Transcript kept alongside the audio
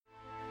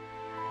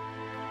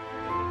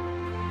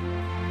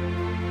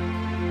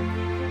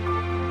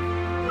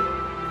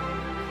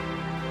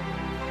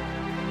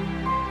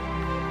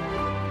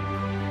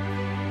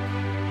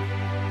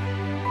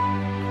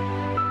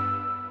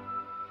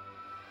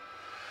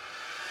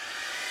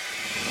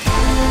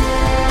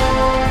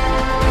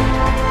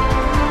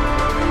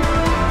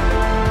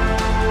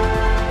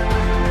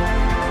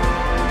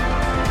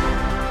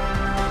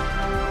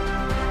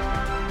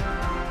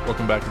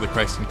back to the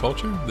Christ in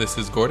Culture. This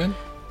is Gordon.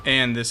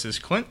 And this is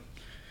Clint.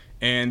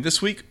 And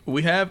this week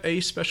we have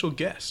a special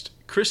guest,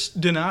 Chris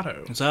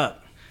Donato. What's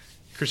up?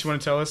 Chris, you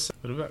want to tell us a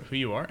little about who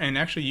you are? And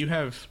actually, you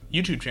have a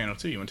YouTube channel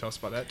too. You want to tell us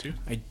about that too?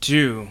 I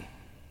do.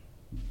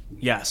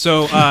 Yeah,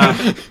 so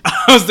I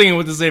was thinking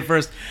what to say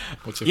first.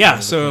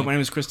 So my name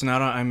is Chris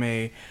Donato. I'm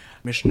a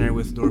missionary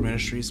with Door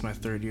Ministries. My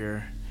third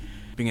year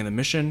being in the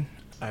mission.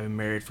 I've been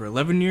married for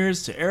 11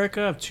 years to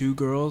Erica. I have 2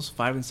 girls,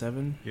 5 and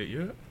 7.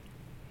 Yeah.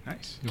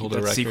 Nice. Keep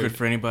that secret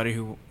for anybody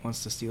who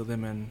wants to steal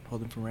them and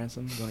hold them for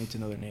ransom. Don't need to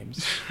know their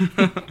names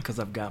because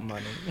I've got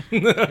money.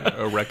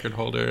 A record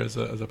holder as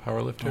a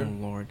power lifter. Oh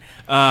Lord!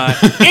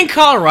 In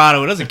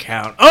Colorado, it doesn't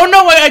count. Oh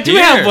no, I do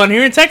have one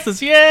here in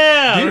Texas.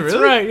 Yeah, that's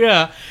really? right.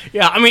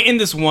 Yeah. I mean, in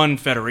this one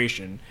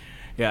federation.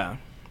 Yeah.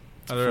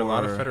 Are there a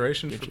lot of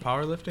federations for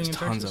powerlifting in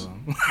tons Texas?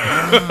 of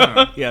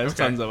them. Yeah, there's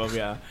tons of them.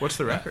 Yeah. What's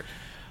the record?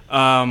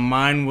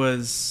 Mine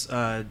was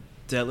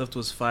deadlift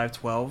was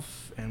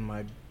 512, and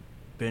my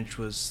bench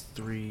was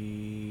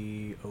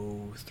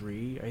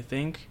 303, I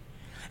think.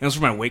 And it was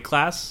for my weight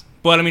class.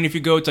 But I mean, if you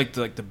go to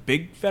like the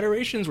big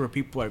federations where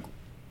people are like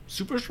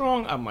super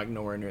strong, I'm like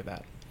nowhere near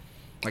that.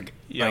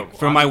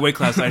 For my weight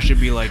class, I should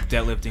be like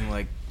deadlifting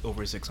like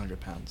over 600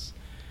 pounds,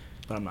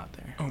 but I'm not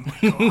there. Oh my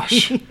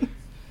gosh.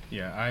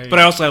 Yeah, But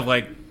I also have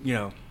like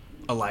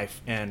a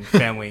life and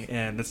family,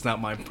 and it's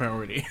not my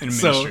priority. And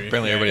so ministry.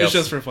 Apparently everybody it's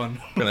else, just for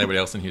fun. Apparently everybody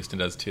else in Houston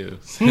does too.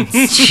 Since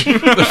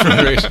the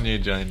federation you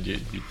joined, you're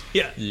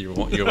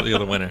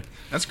the winner.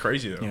 That's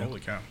crazy though. Yeah.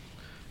 Holy cow.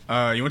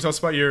 You want to tell us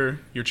about your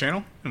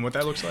channel and what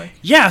that looks like?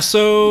 Yeah,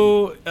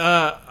 so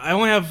I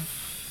only have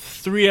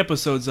 3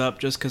 episodes up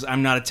just because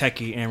I'm not a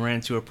techie and ran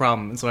into a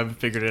problem, and so I haven't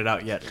figured it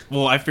out yet.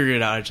 Well, I figured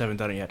it out, I just haven't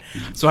done it yet.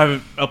 So I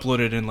haven't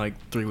uploaded in like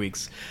 3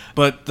 weeks.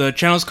 But the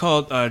channel's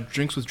called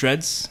Drinks with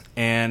Dreads,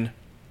 and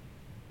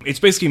it's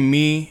basically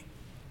me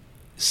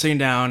sitting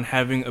down,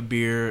 having a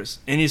beer,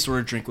 any sort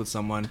of drink with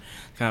someone.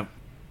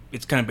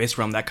 It's kind of based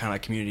around that kind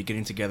of community,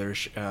 getting together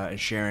and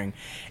sharing,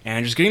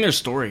 and just getting their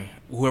story.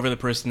 Whoever the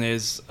person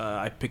is,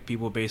 I pick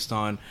people based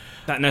on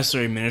not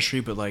necessarily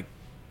ministry, but like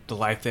the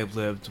life they've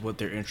lived, what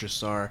their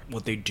interests are,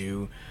 what they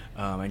do,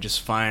 and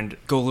just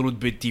go a little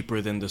bit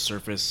deeper than the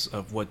surface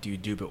of what do you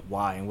do, but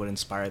why, and what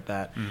inspired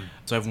that.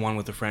 So I have one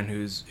with a friend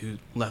who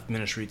left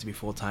ministry to do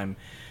full-time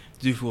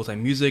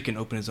music and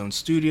open his own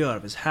studio out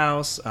of his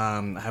house.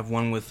 I have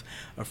one with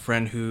a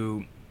friend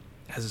who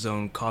has his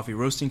own coffee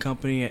roasting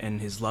company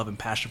and his love and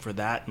passion for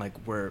that, and like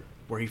where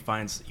he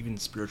finds even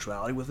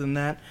spirituality within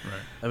that.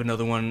 Right. I have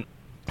another one,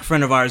 a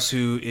friend of ours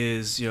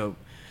who's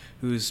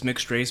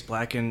mixed race,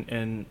 Black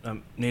and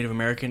Native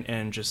American,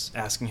 and just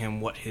asking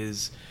him what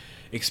his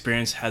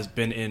experience has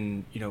been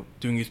in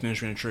doing youth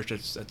ministry in a church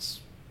that's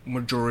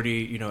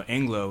majority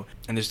Anglo,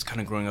 and just kind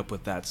of growing up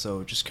with that.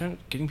 So just kind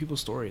of getting people's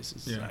stories.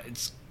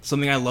 It's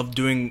something I love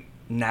doing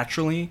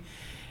naturally,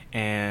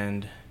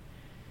 and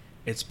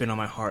it's been on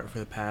my heart for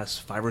the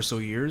past 5 or so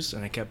years,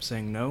 and I kept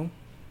saying no.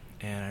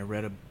 And I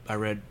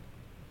read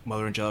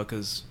Mother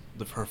Angelica's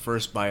her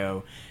first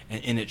bio,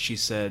 and in it she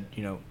said,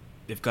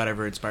 if God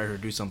ever inspired her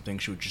to do something,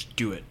 she would just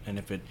do it. And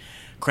if it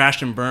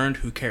crashed and burned,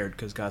 who cared?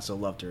 Because God so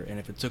loved her. And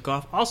if it took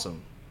off,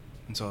 awesome.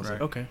 And so I was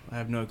like, okay, I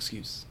have no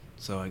excuse.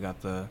 So I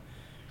got the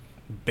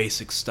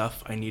basic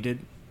stuff I needed,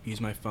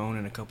 used my phone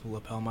and a couple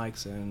lapel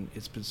mics, and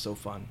it's been so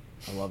fun.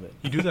 I love it.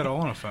 You do that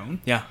all on a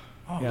phone? Yeah.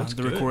 Oh, yeah, that's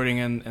the good. recording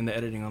and the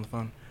editing on the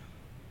phone.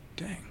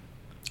 Dang.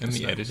 And That's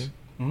the nice. editing?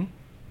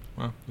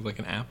 Mm-hmm. Wow, like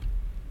an app?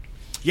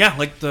 Yeah,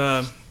 like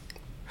the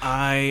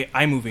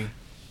iMovie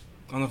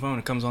on the phone.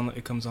 It comes on the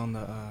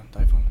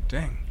iPhone.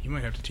 Dang. You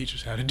might have to teach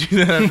us how to do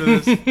that after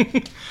this.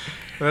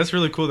 Well, that's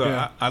really cool though.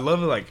 Yeah. I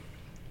love it. Like,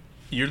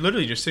 you're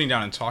literally just sitting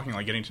down and talking,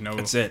 like getting to know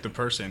That's it. the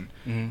person.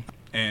 Mm-hmm.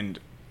 And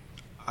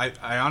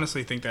I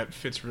honestly think that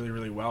fits really,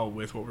 really well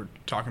with what we're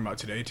talking about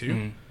today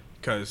too,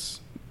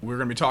 because we're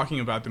going to be talking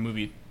about the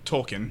movie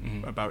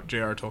Tolkien, about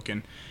J.R.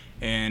 Tolkien,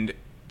 and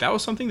that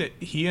was something that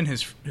he and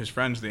his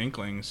friends, the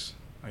Inklings,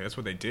 like that's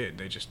what they did.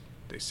 They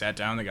sat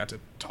down, they got to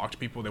talk to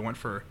people. They went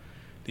for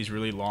these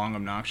really long,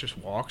 obnoxious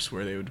walks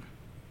where they would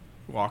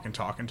walk and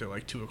talk until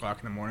like 2:00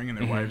 in the morning, and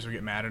their wives would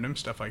get mad at them,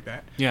 stuff like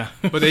that. Yeah.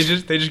 But they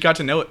just got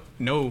to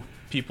know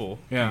people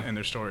Yeah. and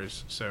their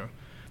stories. So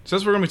that's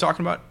what we're going to be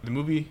talking about, the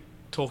movie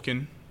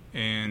Tolkien.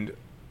 And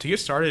to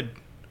get started,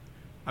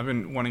 I've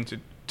been wanting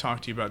to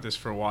talk to you about this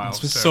for a while. It's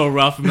been so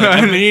rough. I'm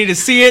like, I needed to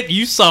see it.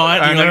 You saw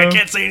it. And you're like, I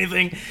can't say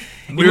anything.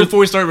 Even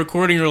before we started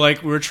recording, we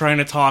were trying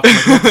to talk.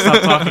 I'm like,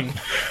 stop talking.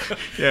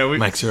 Yeah,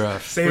 Mics are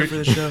off. Save it for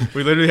the show.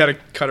 We literally had to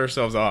cut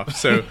ourselves off.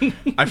 So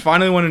I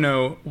finally want to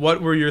know,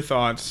 what were your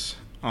thoughts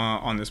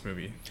on this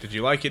movie? Did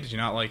you like it? Did you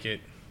not like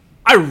it?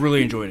 I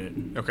really enjoyed it.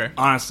 Okay.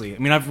 Honestly. I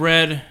mean, I've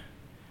read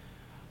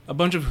a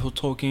bunch of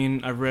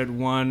Tolkien. I've read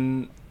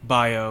one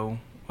bio.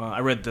 I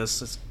read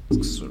this. It's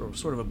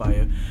sort of a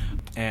bio.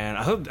 And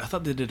I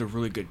thought they did a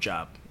really good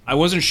job. I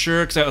wasn't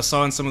sure because I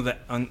saw in some of the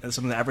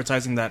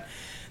advertising that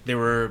they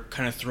were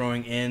kind of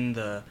throwing in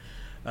the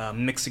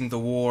mixing the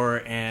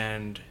war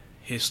and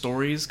his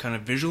stories kind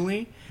of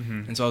visually,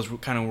 and so I was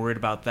kind of worried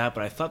about that.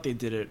 But I thought they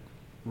did it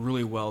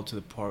really well to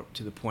the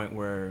point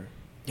where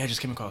it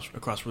just came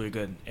across really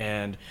good.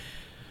 And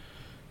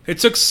it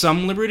took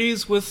some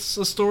liberties with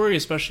the story,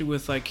 especially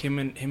with like him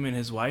and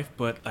his wife,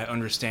 but I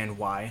understand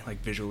why,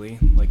 like visually.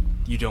 Like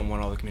you don't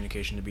want all the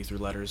communication to be through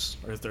letters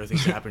or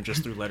things that happen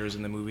just through letters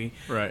in the movie.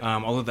 Right.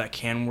 Although that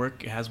can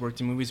work, it has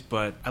worked in movies,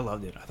 but I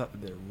loved it. I thought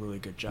they did a really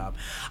good job.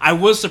 I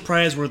was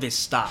surprised where they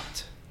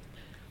stopped.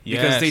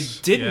 Because they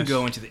didn't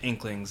go into the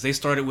Inklings. They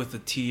started with the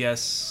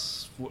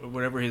TS,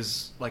 whatever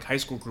his like high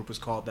school group was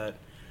called, that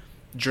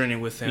journey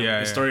with him.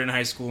 It started in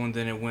high school, and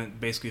then it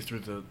went basically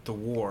through the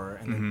war,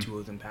 and then two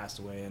of them passed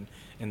away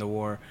in the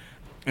war.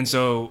 And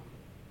so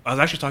I was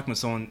actually talking with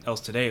someone else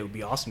today. It would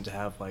be awesome to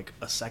have like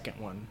a second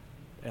one,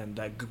 and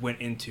that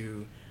went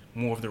into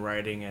more of the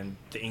writing and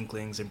the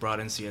Inklings and brought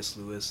in C.S.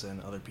 Lewis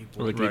and other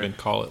people. Or we could even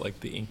call it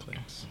like the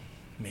Inklings.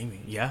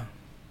 Maybe, yeah.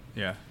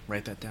 Yeah.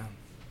 Write that down.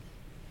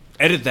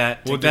 Edit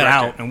that, take that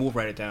out, and we'll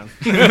write it down.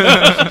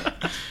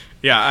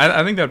 Yeah,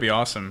 I think that'd be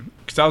awesome.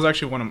 Because that was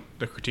actually one of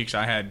the critiques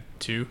I had,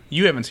 too.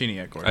 You haven't seen it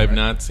yet, Gordon. I have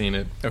not seen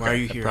it. Okay. Why are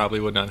you here? I probably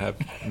would not have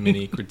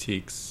many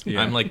critiques.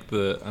 Yeah. I'm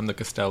the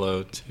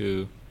Costello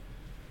to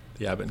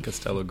the Abbott and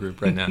Costello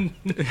group right now. I'm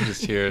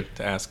just here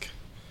to ask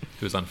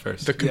who's on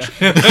first.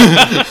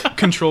 The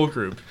control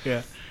group.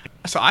 Yeah.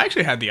 So I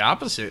actually had the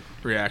opposite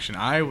reaction.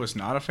 I was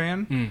not a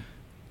fan.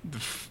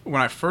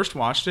 When I first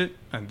watched it,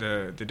 and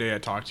the day I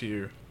talked to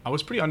you, I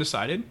was pretty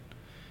undecided.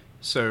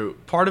 So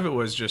part of it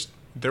was just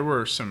there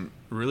were some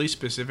really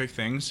specific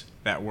things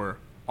that were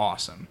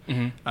awesome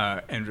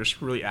and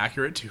just really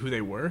accurate to who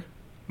they were.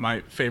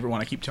 My favorite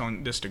one, I keep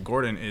telling this to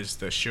Gordon, is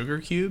the sugar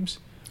cubes.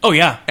 Oh,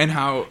 yeah. And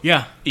how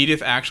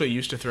Edith actually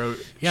used to throw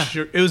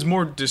sugar. It was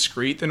more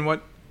discreet than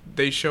what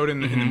they showed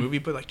in the movie,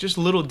 but like just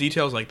little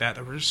details like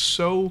that were just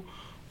so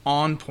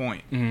on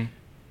point.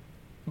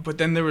 But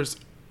then there was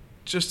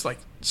just like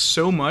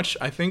so much,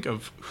 I think,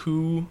 of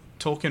who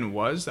Tolkien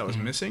was that was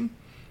missing.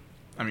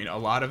 I mean, a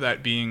lot of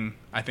that being,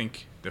 I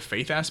think, the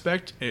faith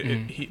aspect.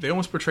 They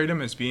almost portrayed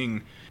him as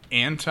being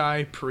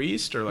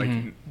anti-priest or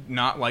like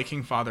not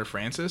liking Father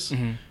Francis,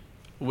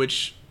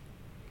 which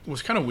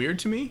was kind of weird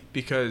to me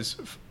because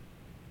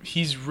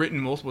he's written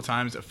multiple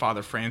times that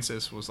Father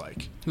Francis was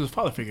like he was a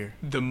father figure,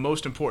 the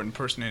most important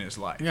person in his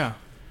life. Yeah,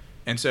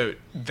 and so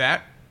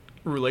that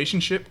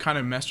relationship kind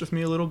of messed with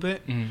me a little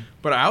bit.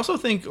 But I also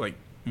think like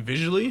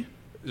visually,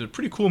 it was a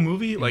pretty cool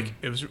movie. Like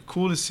it was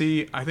cool to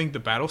see. I think the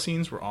battle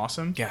scenes were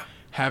awesome. Yeah,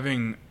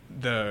 having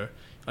the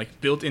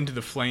like built into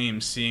the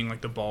flames, seeing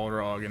like the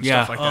Balrog and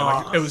stuff like that.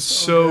 Like, it was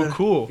so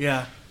cool.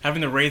 Yeah, having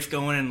the wraith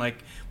going and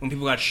like when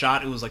people got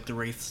shot, it was like the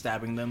wraith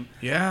stabbing them.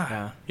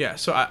 Yeah.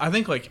 So I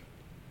think like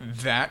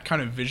that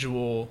kind of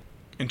visual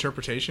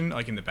interpretation,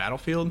 like in the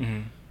battlefield,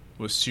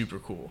 was super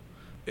cool.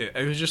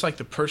 It was just like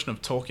the person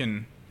of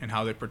Tolkien and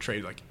how they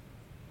portrayed like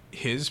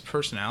his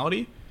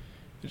personality.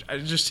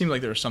 It just seemed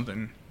like there was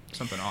something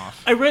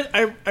off. I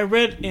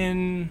read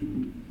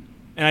in.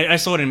 And I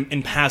saw it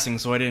in passing,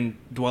 so I didn't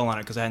dwell on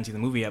it because I hadn't seen the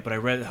movie yet. But I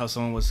read how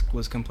someone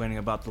was complaining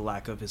about the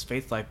lack of his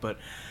faith life. But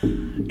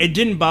it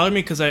didn't bother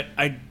me because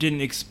I didn't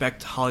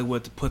expect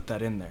Hollywood to put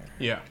that in there.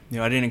 Yeah. You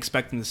know, I didn't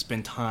expect them to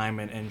spend time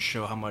and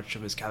show how much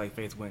of his Catholic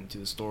faith went into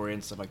the story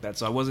and stuff like that.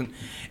 So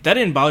that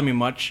didn't bother me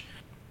much.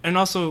 And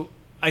also,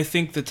 I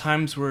think the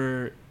times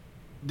where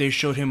they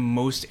showed him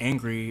most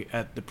angry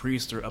at the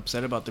priest or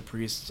upset about the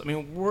priests, I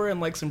mean, we're in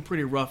like some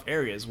pretty rough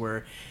areas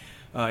where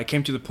it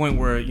came to the point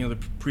where, you know,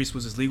 the priest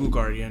was his legal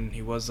guardian.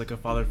 He was like a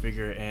father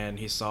figure, and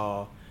he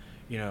saw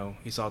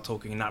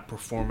Tolkien not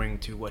performing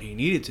to what he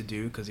needed to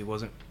do because he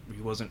wasn't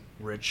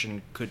rich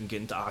and couldn't get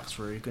into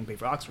Oxford. He couldn't pay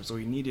for Oxford, so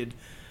he needed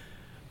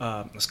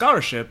a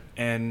scholarship,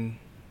 and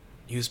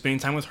he was spending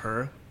time with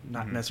her.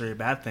 Not necessarily a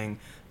bad thing,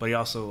 but he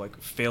also like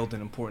failed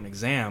an important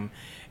exam,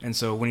 and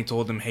so when he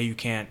told them, "Hey, you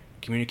can't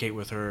communicate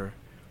with her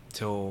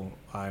until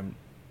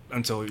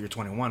you're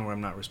 21, where I'm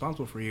not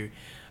responsible for you."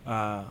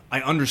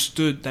 I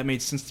understood that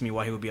made sense to me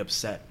why he would be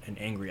upset and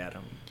angry at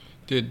him.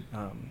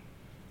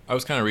 I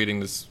was kind of reading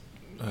this.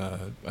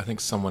 I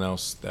think someone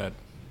else that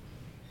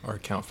our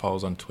account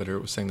follows on Twitter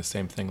was saying the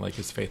same thing. Like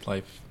his faith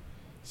life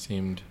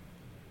seemed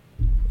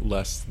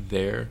less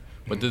there.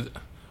 But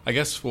I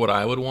guess what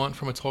I would want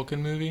from a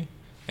Tolkien movie,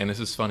 and this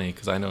is funny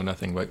because I know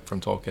nothing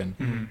from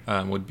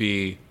Tolkien, would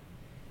be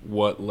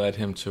what led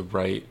him to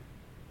write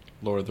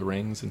Lord of the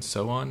Rings and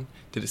so on.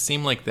 Did it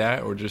seem like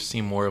that, or just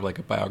seem more of like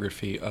a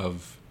biography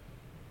of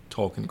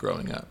Tolkien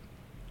growing up?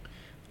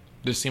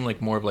 Did it seem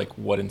like more of like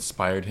what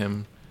inspired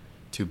him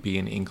to be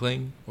an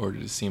Inkling, or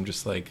did it seem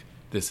just like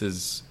this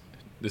is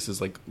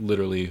like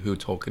literally who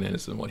Tolkien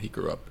is and what he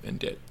grew up and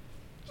did?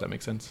 Does that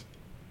make sense?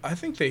 I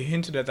think they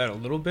hinted at that a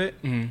little bit.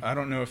 I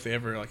don't know if they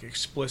ever like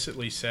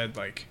explicitly said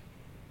like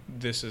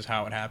this is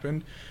how it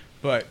happened,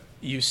 but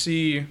you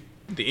see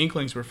the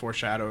Inklings were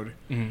foreshadowed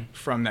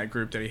from that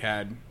group that he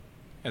had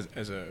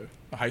as a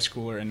high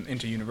schooler and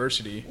into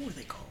university. What were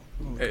they called?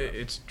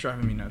 It's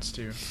driving me nuts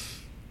too.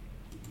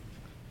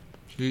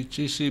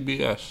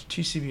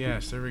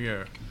 TCBS, there we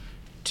go.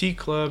 Tea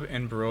Club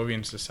and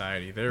Barovian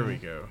Society, there we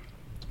go.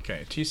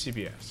 Okay,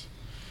 TCBS.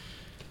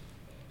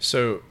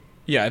 So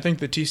Yeah, I think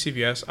the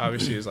TCVS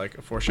obviously is like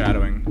a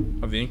foreshadowing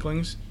of the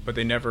Inklings, but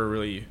they never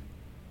really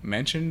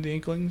mentioned the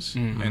Inklings,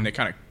 and they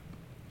kind of,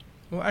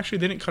 well, actually,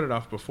 they didn't cut it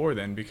off before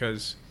then,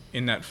 because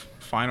in that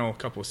final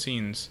couple of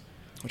scenes,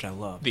 which I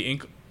love,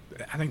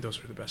 I think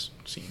those were the best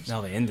scenes.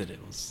 Now they ended it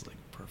was like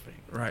perfect,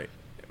 right?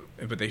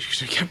 But they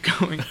should have kept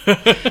going.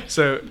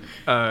 So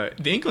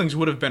the Inklings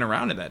would have been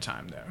around at that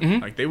time, though.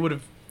 Like they would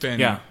have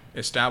been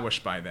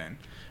established by then,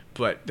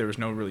 but there was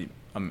no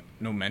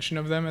mention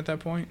of them at that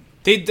point.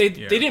 They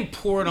didn't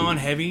pour it on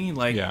heavy,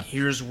 like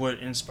here's what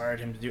inspired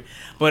him to do.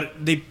 But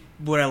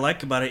what I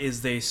like about it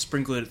is they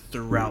sprinkle it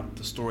throughout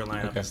the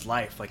storyline of his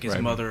life. Like his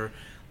mother,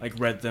 like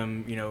read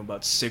them,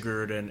 about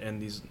Sigurd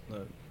and these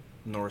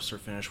Norse or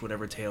Finnish,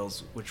 whatever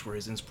tales, which were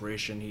his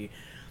inspiration. He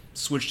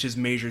switched his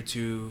major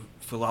to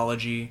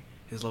philology,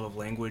 his love of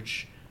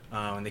language,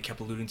 and they kept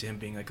alluding to him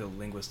being like a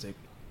linguistic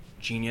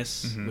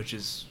genius, which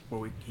is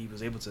where he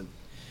was able to,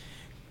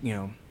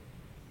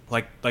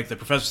 like the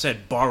professor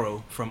said,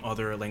 borrow from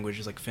other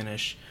languages like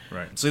Finnish.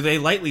 Right. So they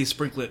lightly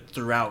sprinkle it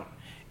throughout,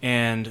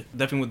 and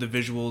definitely with the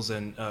visuals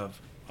and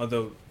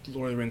although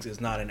Lord of the Rings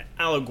is not an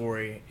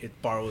allegory,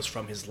 it borrows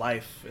from his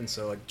life, and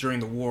so like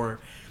during the war,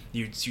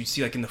 you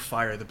see like in the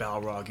fire, the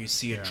Balrog, you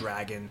see a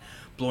dragon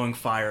blowing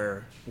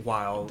fire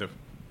while the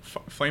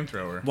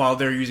flamethrower while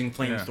they're using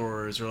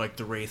flamethrowers, or like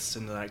the wraiths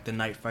and the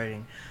night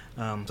fighting.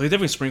 So they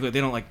definitely sprinkle it.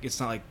 They don't it's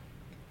not like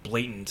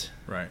blatant,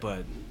 right?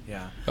 But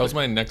yeah, that was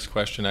my next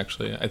question.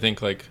 Actually, I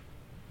think like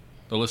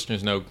the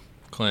listeners know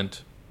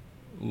Clint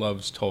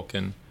loves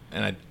Tolkien,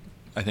 and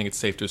I think it's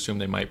safe to assume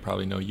they might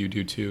probably know you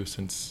do too,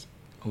 since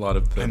a lot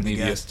of the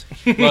media,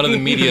 and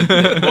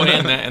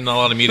a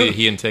lot of media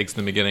he intakes in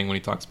the beginning when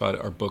he talks about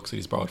it are books that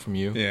he's borrowed from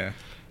you. Yeah,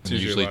 and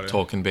usually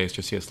Tolkien based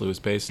or C.S. Lewis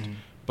based.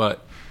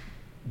 But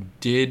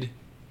did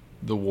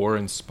the war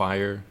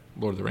inspire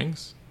Lord of the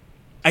Rings?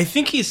 I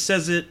think he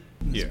says it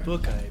in this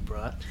book I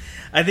brought.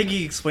 I think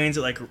he explains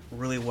it like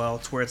really well,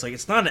 to where it's like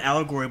it's not an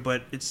allegory,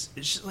 but it's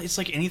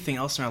like anything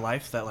else in our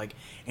life, that like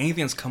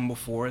anything that's come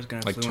before is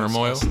going to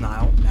influence us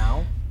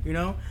now.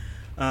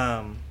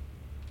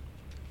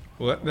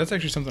 Well, that's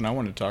actually something I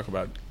wanted to talk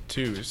about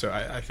too. So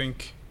I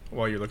think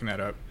while you're looking that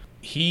up,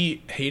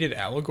 he hated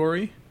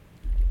allegory,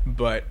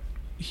 but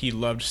he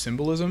loved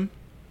symbolism,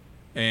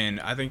 and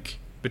I think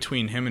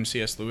between him and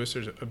C.S. Lewis,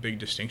 there's a big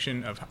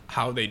distinction of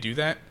how they do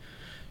that.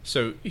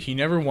 So he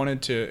never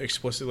wanted to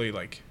explicitly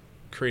like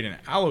create an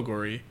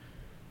allegory,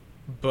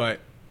 but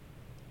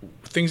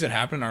things that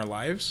happen in our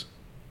lives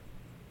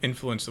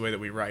influence the way that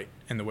we write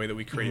and the way that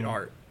we create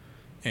art,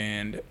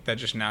 and that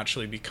just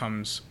naturally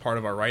becomes part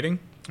of our writing.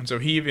 And so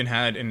he even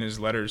had in his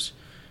letters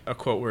a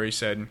quote where he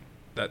said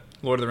that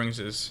Lord of the Rings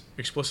is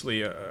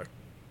explicitly a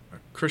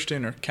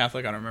Christian or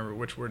Catholic, I don't remember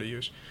which word he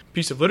used,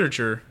 piece of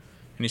literature,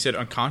 and he said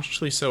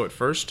unconsciously so at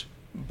first,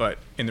 but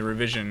in the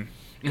revision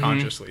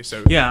consciously.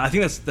 So yeah, I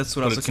think that's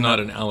what I was looking at. It's not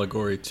an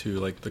allegory to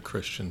like the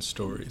Christian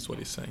story is what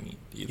he's saying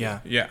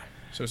either. Yeah.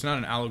 So it's not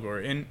an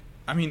allegory. And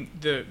I mean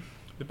the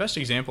best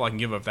example I can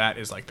give of that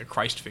is like the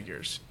Christ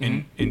figures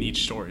in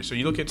each story. So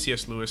you look at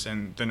C.S. Lewis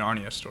and the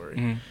Narnia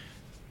story.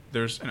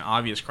 There's an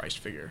obvious Christ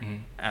figure,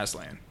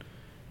 Aslan.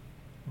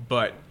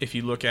 But if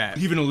you look at,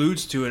 he even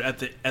alludes to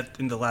it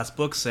in the last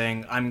book,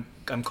 saying, "I'm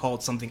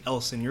called something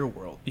else in your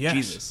world,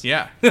 Jesus."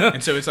 Yeah,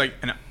 and so it's like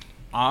an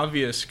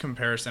obvious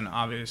comparison,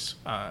 obvious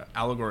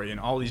allegory in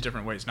all these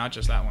different ways, not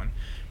just that one.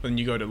 But then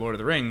you go to Lord of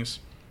the Rings,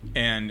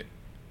 and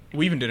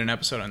we even did an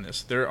episode on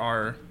this. There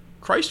are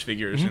Christ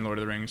figures in Lord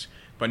of the Rings,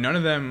 but none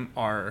of them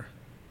are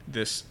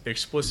this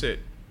explicit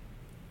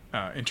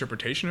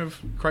interpretation of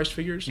Christ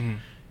figures.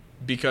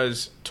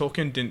 Because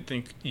Tolkien didn't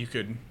think you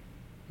could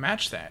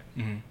match that,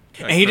 and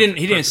he didn't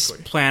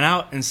plan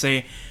out and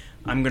say,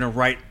 "I'm going to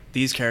write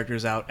these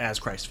characters out as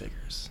Christ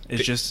figures." They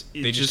just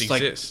exist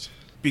like,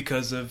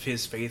 because of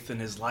his faith in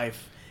his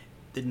life.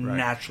 It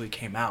naturally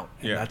came out,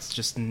 and that's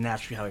just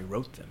naturally how he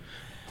wrote them.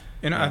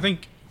 And I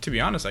think, to be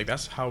honest, like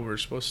that's how we're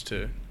supposed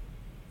to,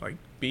 like,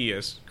 be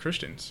as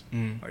Christians.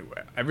 Like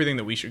everything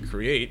that we should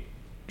create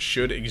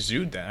should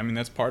exude that. I mean,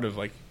 that's part of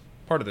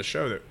the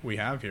show that we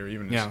have here.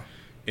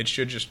 It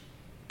should just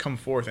come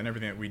forth in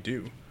everything that we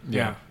do.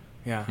 Yeah.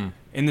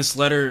 In this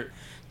letter,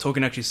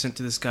 Tolkien actually sent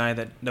to this guy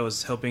that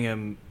was helping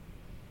him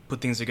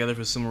put things together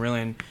for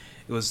Silmarillion.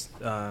 It was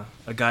a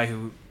guy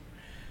who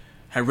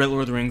had read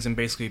Lord of the Rings and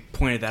basically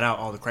pointed that out,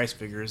 all the Christ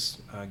figures.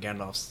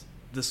 Gandalf's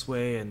this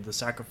way, and the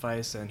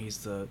sacrifice, and there's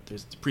the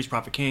priest,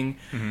 prophet, king.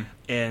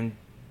 And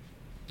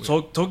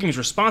Tolkien's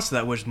response to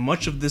that was,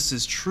 much of this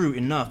is true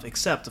enough,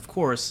 except, of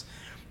course,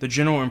 the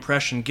general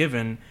impression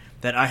given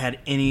that I had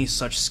any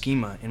such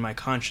schema in my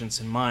conscience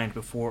and mind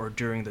before or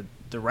during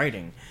the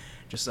writing.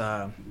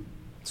 So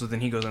then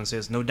he goes on and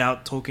says, no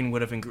doubt Tolkien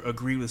would have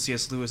agreed with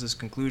C.S. Lewis's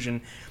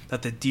conclusion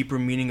that the deeper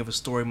meaning of a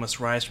story must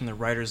rise from the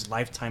writer's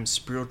lifetime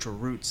spiritual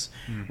roots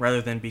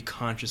rather than be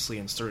consciously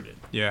inserted.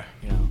 Yeah.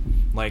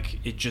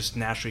 Like it just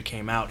naturally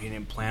came out. He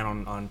didn't plan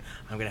on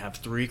I'm going to have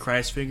 3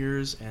 Christ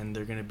figures and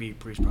they're going to be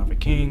priest,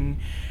 prophet, king.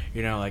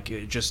 Like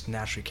it just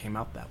naturally came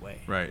out that way.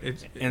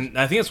 Right. And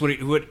I think that's what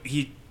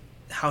he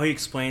how he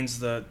explains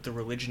the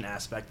religion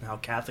aspect and how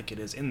Catholic it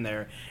is in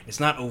there. It's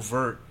not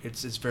overt.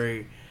 It's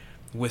very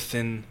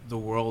within the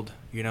world.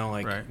 You know,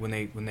 like Right.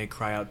 when they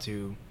cry out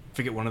to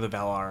forget one of the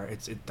Valar.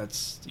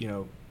 That's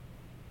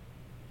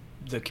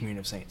the communion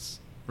of saints.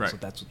 Right. So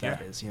that's what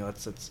that is. You know,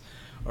 that's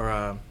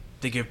or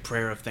they give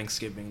prayer of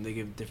thanksgiving. They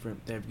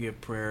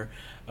give prayer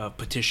of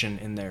petition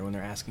in there when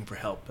they're asking for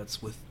help.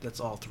 That's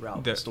all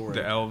throughout the story.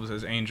 The elves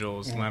as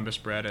angels,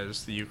 lambus bread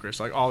as the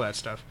Eucharist, like all that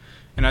stuff.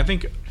 And I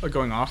think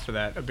going off of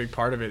that, a big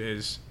part of it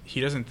is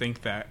he doesn't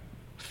think that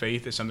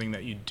faith is something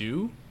that you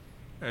do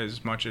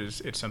as much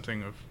as it's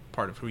something of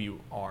part of who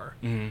you are.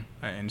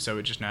 Mm-hmm. And so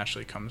it just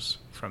naturally comes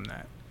from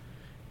that.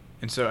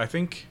 And so I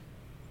think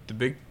the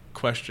big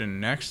question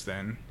next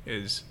then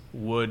is,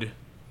 would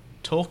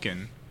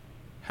Tolkien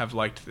have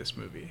liked this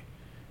movie,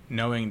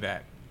 knowing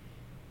that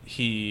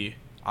he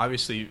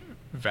obviously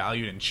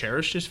valued and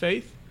cherished his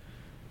faith,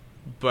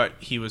 but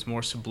he was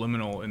more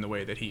subliminal in the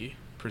way that he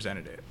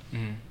presented it?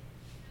 Mm-hmm.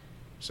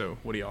 So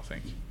what do y'all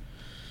think?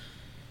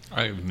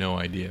 I have no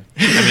idea.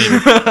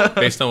 I mean,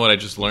 based on what I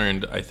just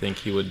learned, I think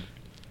he would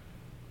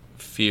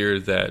fear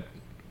that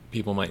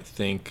people might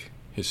think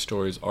his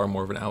stories are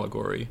more of an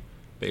allegory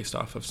based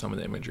off of some of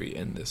the imagery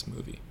in this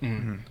movie.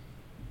 Mm-hmm.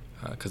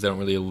 Because they don't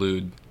really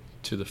allude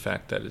to the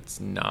fact that it's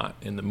not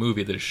in the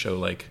movie. They just show,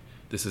 like,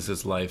 this is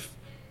his life,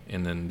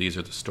 and then these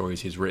are the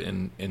stories he's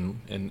written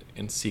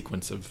in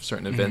sequence of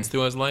certain events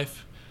through his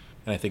life.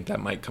 And I think that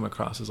might come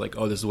across as like,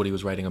 oh, this is what he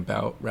was writing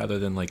about, rather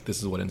than like, this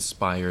is what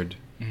inspired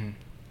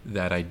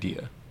that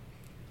idea.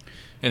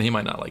 And he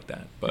might not like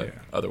that, but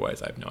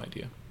otherwise I have no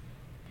idea.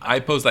 I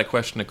posed that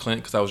question to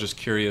Clint because I was just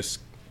curious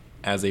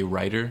as a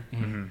writer,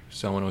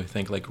 someone who I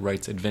think like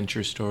writes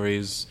adventure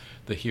stories,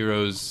 the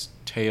hero's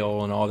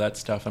tale and all that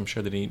stuff. I'm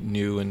sure that he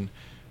knew and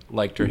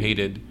liked or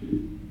hated,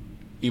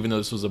 even though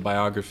this was a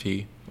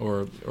biography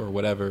or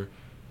whatever.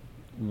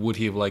 Would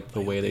he have liked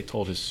the way they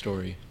told his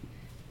story?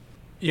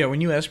 Yeah,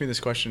 when you asked me this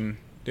question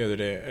the other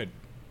day, it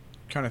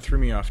kind of threw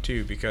me off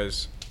too,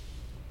 because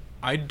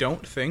I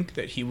don't think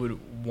that he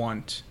would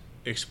want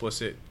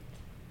explicit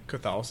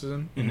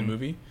Catholicism in the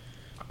movie,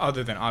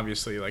 other than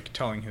obviously like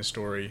telling his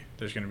story.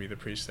 There's going to be the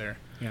priest there.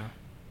 Yeah.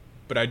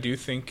 But I do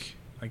think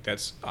like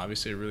that's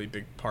obviously a really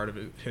big part of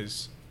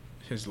his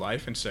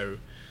life, and so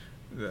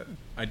the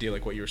idea,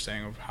 like what you were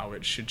saying, of how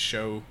it should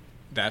show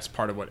that's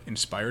part of what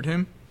inspired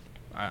him,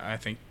 I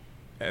think,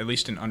 at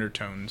least in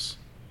undertones,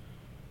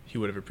 he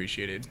would have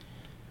appreciated.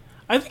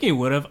 I think he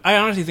would have. I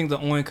honestly think the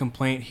only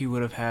complaint he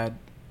would have had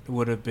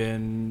would have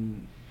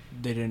been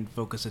they didn't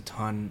focus a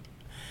ton.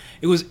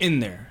 It was in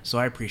there, so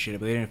I appreciate it,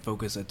 but they didn't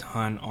focus a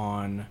ton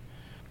on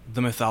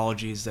the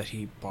mythologies that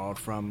he borrowed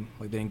from.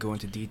 Like, they didn't go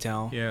into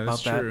detail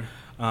about that. True.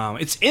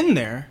 It's in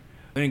there.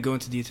 They didn't go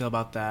into detail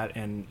about that,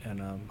 and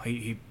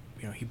he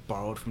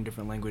borrowed from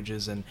different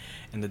languages and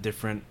the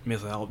different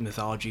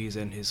mythologies,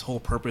 and his whole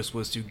purpose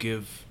was to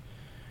give,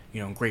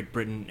 Great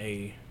Britain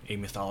a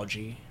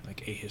mythology,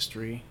 like a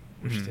history,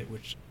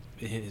 which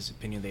in his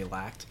opinion they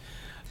lacked.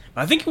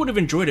 But I think he would have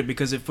enjoyed it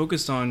because it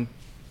focused on,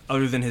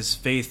 other than his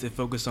faith, it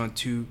focused on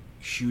two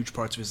huge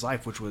parts of his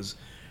life, which was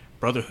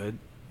brotherhood,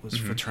 was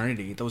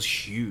fraternity. That was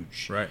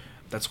huge. Right.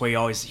 That's why he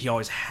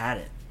always had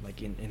it.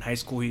 Like in high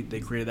school, they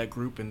created that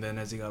group, and then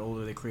as he got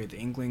older, they created the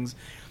Inklings.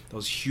 That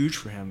was huge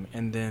for him.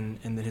 And then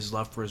his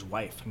love for his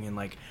wife. I mean,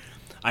 like,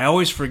 I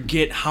always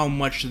forget how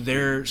much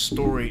their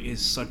story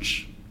is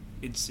such.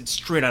 It's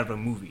straight out of a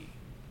movie.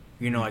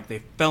 Like they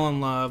fell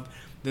in love.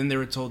 Then they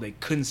were told they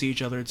couldn't see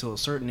each other until a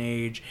certain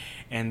age,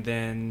 and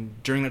then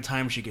during the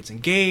time she gets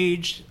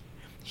engaged,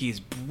 he's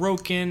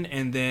broken,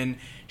 and then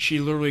she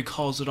literally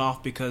calls it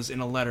off because in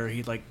a letter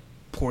he like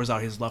pours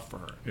out his love for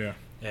her. Yeah.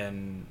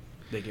 And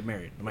they get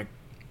married. I'm like,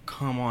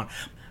 come on.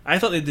 I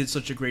thought they did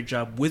such a great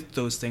job with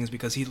those things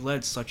because he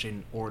led such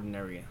an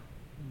ordinary,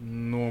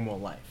 normal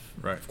life.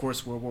 Right. Of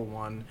course, World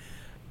War I,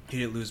 he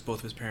didn't lose both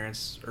of his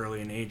parents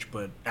early in age,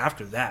 but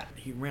after that,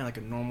 he ran like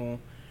a normal,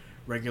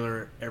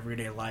 regular,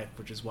 everyday life,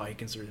 which is why he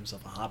considered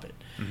himself a hobbit.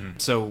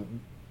 So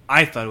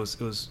I thought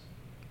it was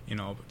in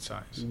all but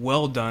size.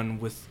 well done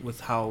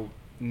with how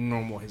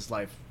normal his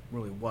life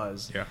really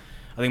was. Yeah.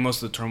 I think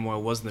most of the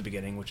turmoil was in the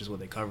beginning, which is what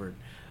they covered.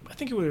 I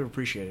think he would have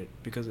appreciated it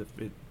because it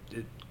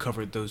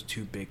covered those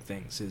two big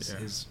things: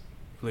 his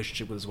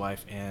relationship with his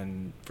wife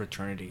and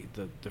fraternity,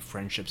 the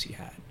friendships he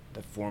had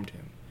that formed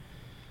him.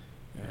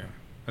 Yeah.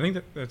 I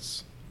think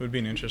that's would be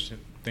an interesting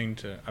thing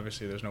to.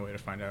 Obviously, there's no way to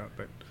find out,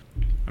 but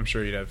I'm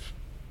sure you'd have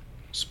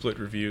split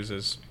reviews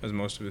as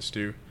most of us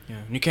do. Yeah,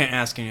 and you can't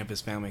ask any of his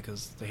family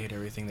because they hate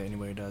everything that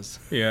anybody does.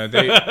 Yeah,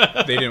 they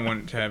didn't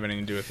want to have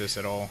anything to do with this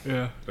at all.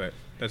 Yeah, but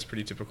that's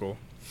pretty typical.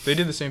 They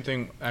did the same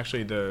thing.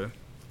 Actually, the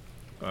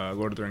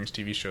Lord of the Rings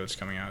TV show that's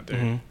coming out,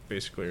 they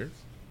basically are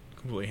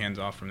completely hands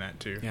off from that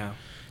too. Yeah.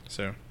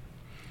 So,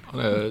 on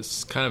a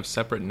kind of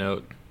separate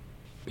note,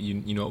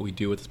 you know what we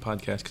do with this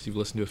podcast because you've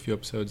listened to a few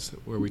episodes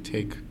where we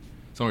take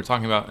something we're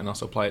talking about and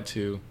also apply it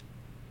to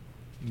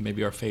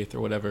maybe our faith or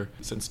whatever.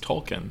 Since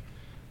Tolkien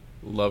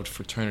loved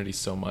fraternity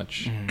so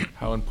much,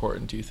 how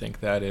important do you think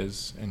that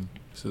is? And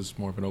this is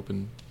more of an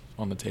open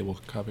on the table,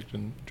 covered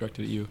and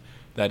directed at you,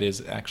 that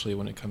is actually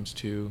when it comes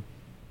to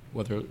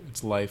whether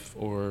it's life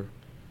or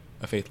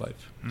a faith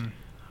life?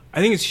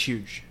 I think it's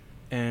huge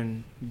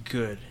and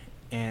good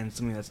and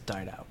something that's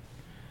died out.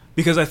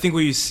 Because I think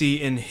what you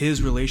see in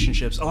his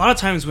relationships, a lot of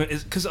times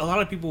because a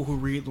lot of people who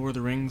read Lord of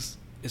the Rings,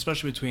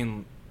 especially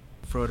between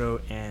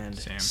Frodo and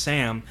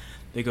Sam,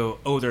 they go,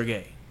 oh, they're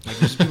gay. Like,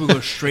 there's people who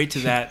go straight to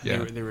that,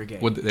 Yeah. they were gay.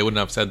 They wouldn't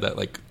have said that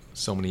like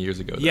so many years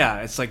ago. Though.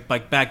 Yeah, it's like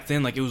back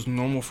then, like it was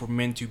normal for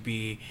men to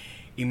be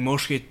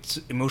emotionally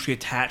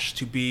attached,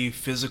 to be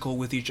physical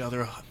with each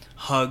other,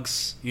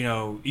 hugs. You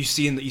know, you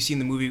see in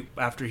the movie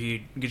after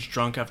he gets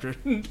drunk after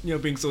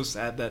being so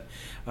sad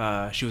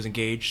that she was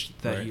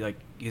engaged, that right. he like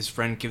his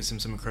friend gives him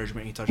some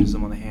encouragement. He touches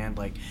him on the hand.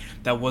 Like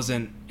that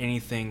wasn't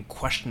anything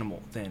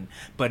questionable then.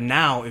 But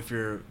now, if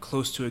you're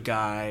close to a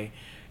guy,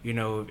 you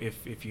know,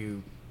 if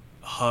you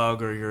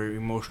hug or you're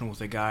emotional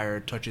with a guy or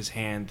touch his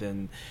hand,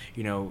 then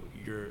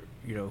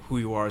who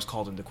you are is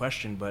called into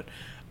question.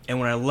 And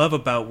what I love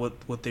about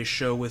what they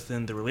show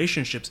within the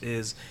relationships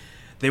is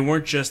they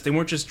weren't just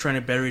trying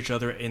to better each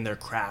other in their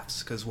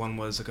crafts, because one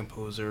was a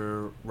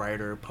composer,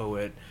 writer,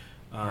 poet,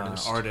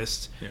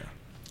 artist. Yeah.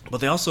 But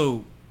they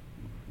also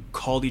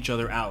called each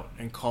other out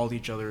and called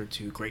each other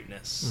to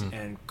greatness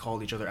and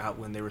called each other out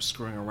when they were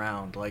screwing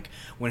around. Like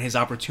when his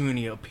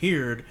opportunity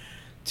appeared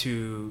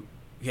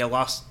he had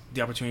lost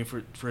the opportunity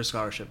for his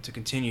scholarship to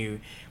continue,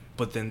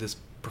 but then this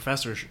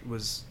professor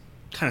was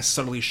kind of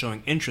subtly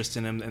showing interest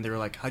in him, and they were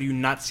like, how do you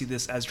not see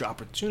this as your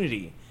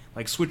opportunity?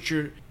 Like, switch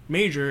your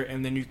major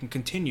and then you can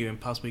continue and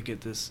possibly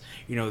get this.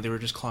 They were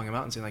just calling him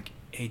out and saying like,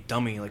 hey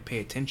dummy, like pay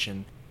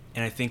attention.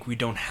 And I think we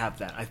don't have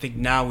that. I think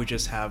now we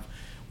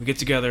get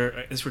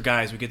together, it's for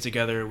guys, we get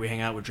together, we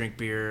hang out, we drink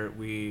beer,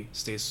 we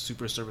stay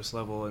super service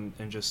level and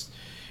just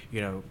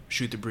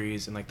shoot the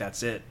breeze, and like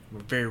that's it.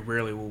 Very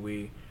rarely will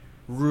we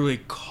really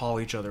call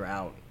each other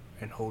out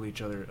and hold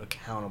each other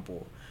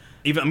accountable.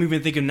 I'm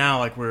even thinking now,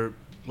 like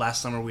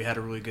last summer we had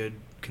a really good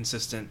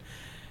consistent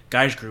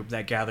guys group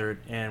that gathered,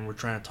 and we're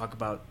trying to talk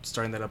about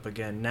starting that up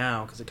again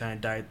now because it kind of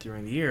died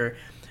during the year.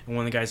 And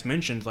one of the guys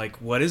mentioned, like,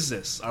 what is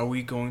this? Are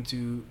we going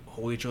to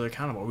hold each other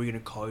accountable? Are we going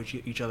to call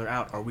each other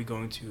out? Or are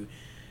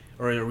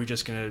we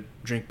just going to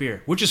drink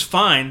beer? Which is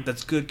fine.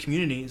 That's good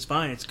community. It's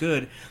fine. It's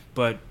good.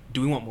 But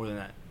do we want more than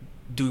that?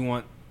 Do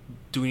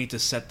we need to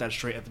set that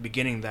straight at the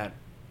beginning that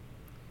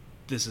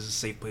this is a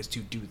safe place to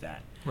do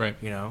that? Right.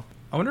 I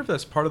wonder if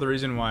that's part of the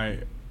reason why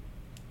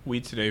we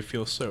today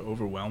feel so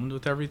overwhelmed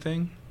with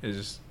everything,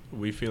 is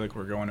we feel like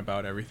we're going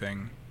about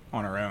everything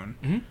on our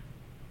own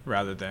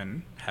rather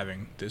than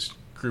having this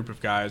group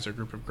of guys or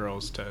group of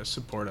girls to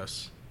support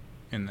us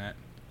in that.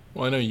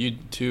 Well, I know you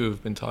too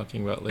have been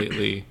talking about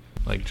lately,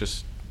 like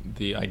just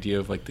the idea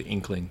of like the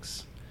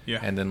Inklings. Yeah.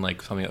 And then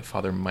like something that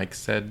Father Mike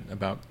said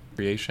about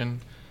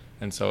creation.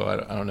 And so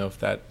I don't know if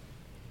that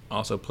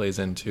also plays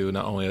into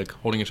not only like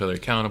holding each other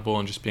accountable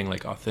and just being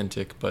like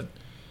authentic, but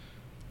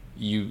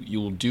you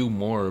will do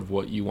more of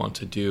what you want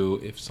to do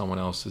if someone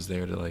else is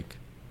there to like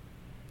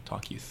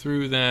talk you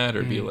through that,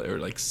 or be like, or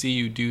like see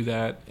you do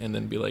that and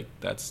then be like,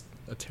 that's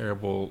a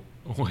terrible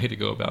way to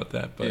go about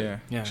that. But yeah.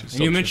 And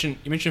you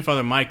mentioned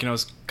Father Mike, and I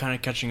was kind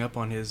of catching up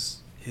on his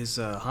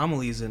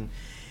homilies, and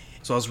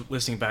so I was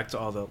listening back to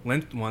all the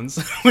Lent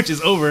ones, which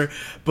is over.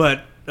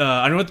 But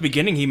I don't know, at the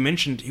beginning he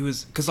mentioned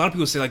because a lot of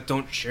people say like,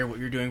 don't share what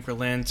you're doing for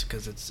Lent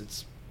because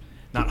it's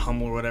not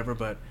humble or whatever.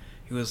 But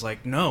he was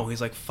like, no,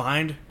 he's like,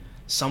 find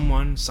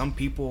some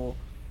people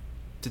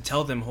to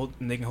tell them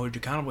and they can hold you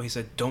accountable. He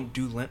said, don't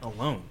do Lent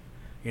alone,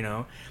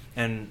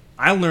 And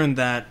I learned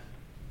that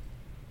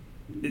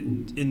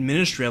in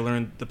ministry. I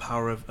learned the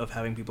power of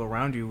having people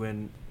around you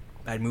when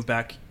I moved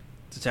back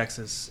to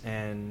Texas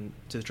and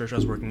to the church I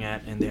was working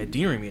at, and they had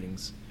deanery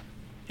meetings.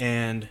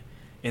 And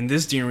in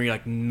this deanery,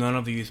 like, none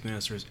of the youth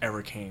ministers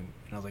ever came.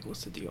 And I was like,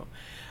 what's the deal?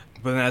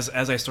 But then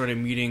as I started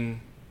meeting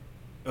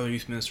other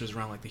youth ministers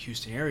around like the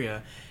Houston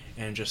area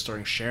and just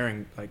starting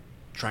sharing like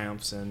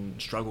triumphs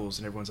and struggles,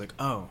 and everyone's like,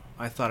 oh,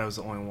 I thought I was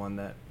the only one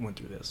that went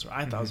through this, or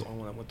I thought I was the only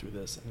one that went through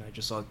this. And I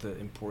just saw the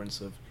importance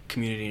of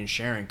community and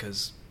sharing,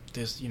 because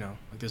there's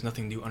there's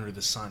nothing new under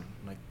the sun.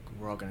 Like,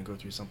 we're all going to go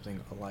through something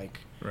alike,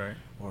 right?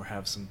 Or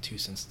have some 2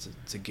 cents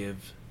to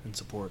give and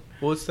support.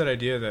 Well, it's that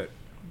idea that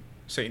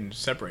Satan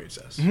separates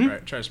us,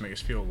 right? Tries to make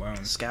us feel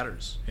alone.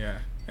 Scatters. Yeah.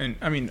 And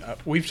I mean,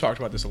 we've talked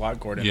about this a lot,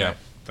 Gordon. Yeah.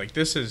 Like,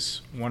 this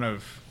is one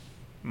of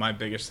my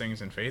biggest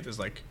things in faith, is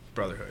like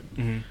brotherhood.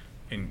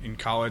 In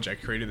college, I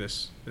created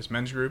this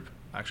men's group.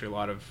 Actually, a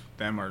lot of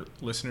them are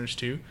listeners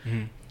too,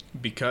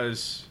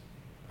 because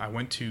I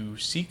went to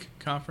Seek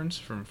conference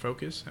from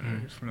Focus, and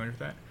I'm familiar with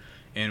that.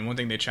 And one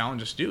thing they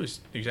challenge us to do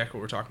is exactly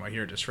what we're talking about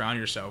here: to surround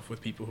yourself with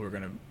people who are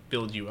going to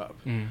build you up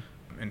and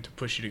to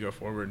push you to go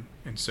forward.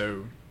 And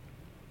so,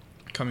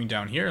 coming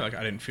down here, like,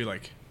 I didn't feel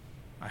like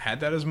I had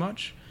that as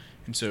much.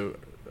 And so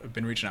I've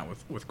been reaching out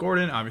with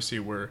Gordon. Obviously,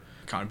 we're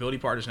accountability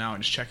partners now,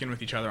 and just checking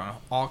with each other on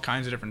all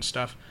kinds of different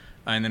stuff.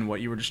 And then what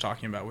you were just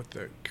talking about with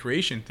the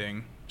creation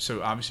thing.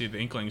 So obviously the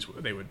Inklings,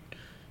 they would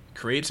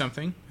create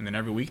something, and then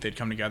every week they'd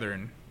come together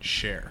and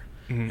share.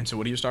 And so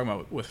what he was talking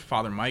about with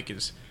Father Mike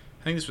is,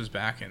 I think this was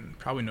back in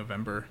probably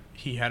November,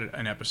 he had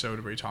an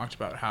episode where he talked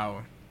about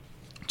how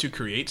to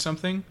create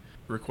something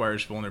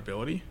requires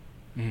vulnerability,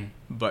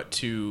 but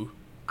to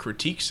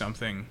critique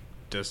something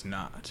does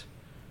not,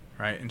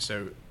 right? And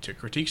so to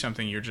critique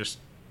something, you're just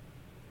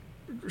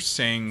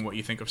saying what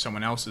you think of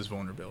someone else's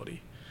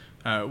vulnerability,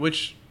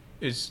 which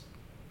is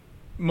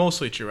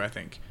mostly true, I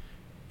think.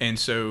 And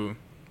so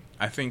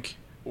I think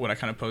what I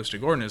kind of posed to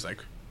Gordon is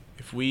like,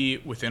 if we,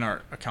 within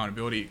our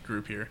accountability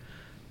group here,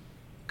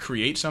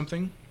 create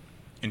something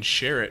and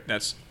share it,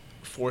 that's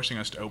forcing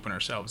us to open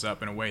ourselves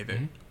up in a way that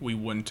we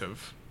wouldn't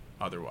have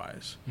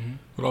otherwise.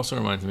 It also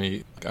reminds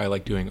me, I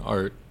like doing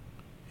art,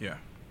 Yeah,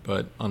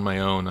 but on my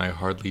own, I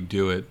hardly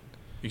do it.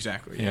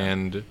 exactly. Yeah.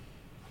 And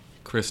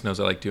Chris knows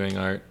I like doing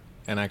art,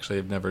 and actually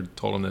I've never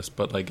told him this,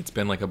 but like it's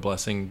been like a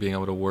blessing being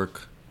able to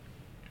work,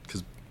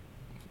 because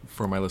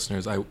for my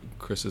listeners,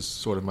 Chris is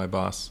sort of my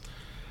boss.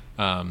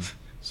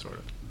 Sort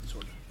of.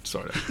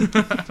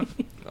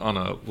 On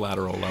a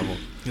lateral level.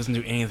 He doesn't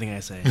do anything I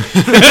say.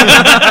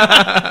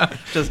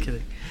 Just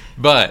kidding.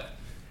 But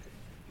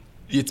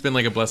it's been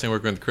like a blessing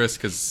working with Chris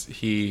because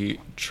he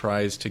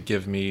tries to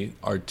give me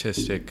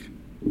artistic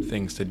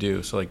things to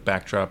do. So like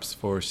backdrops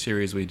for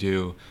series we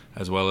do,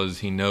 as well as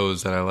he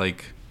knows that I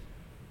like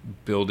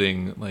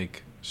building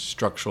like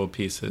structural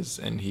pieces,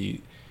 and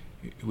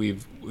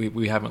we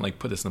haven't like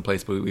put this in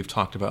place, but we've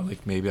talked about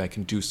like maybe I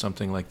can do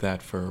something like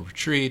that for a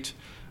retreat.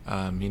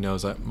 He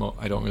knows I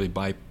don't really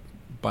buy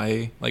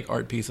like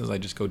art pieces. I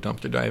just go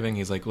dumpster diving.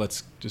 He's like,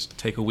 let's just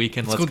take a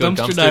weekend. Let's go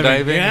dumpster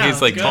diving. Yeah,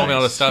 he's like, guys. told me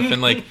all this stuff.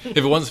 And like, if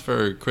it wasn't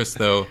for Chris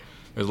though,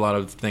 there's a lot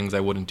of things I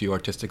wouldn't do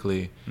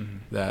artistically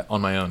that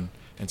on my own.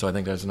 And so I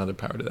think there's another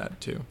power to that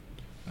too.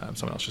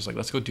 Someone else just like,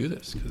 let's go do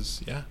this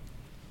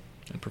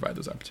and provide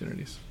those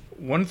opportunities.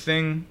 One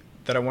thing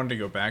that I wanted to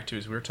go back to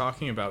is we were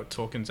talking about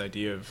Tolkien's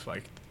idea of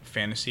like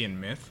fantasy and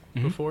myth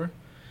before.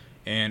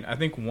 And I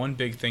think one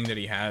big thing that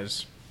he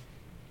has,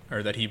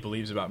 or that he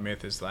believes about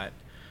myth, is that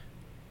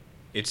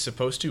it's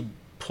supposed to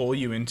pull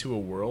you into a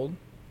world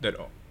that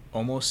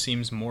almost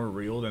seems more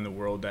real than the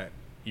world that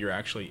you're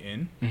actually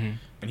in.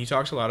 And he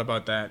talks a lot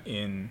about that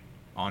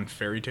on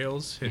Fairy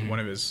Tales, in one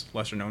of his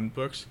lesser known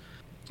books.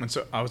 And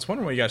so I was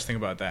wondering what you guys think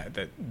about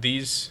that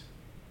these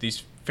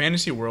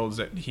fantasy worlds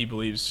that he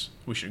believes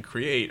we should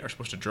create are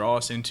supposed to draw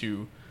us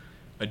into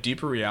a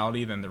deeper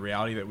reality than the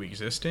reality that we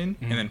exist in,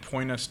 and then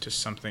point us to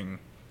something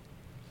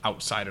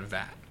outside of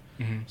that.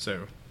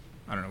 So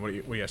I don't know. What do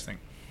you guys think?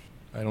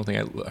 I don't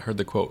think I heard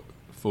the quote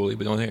fully,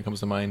 but the only thing that comes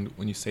to mind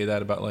when you say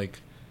that about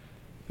like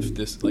if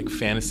this like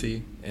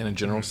fantasy in a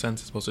general sense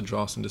is supposed to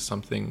draw us into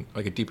something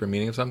like a deeper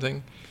meaning of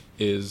something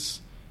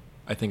is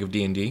I think of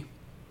D&D,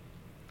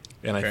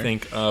 and I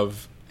think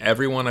of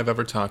everyone I've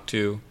ever talked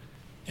to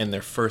and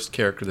their first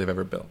character they've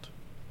ever built.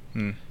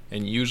 And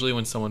usually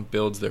when someone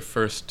builds their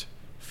first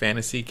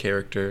fantasy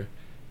character,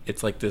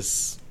 it's like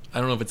this, I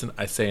don't know if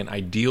it's an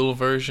ideal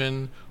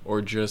version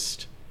or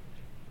just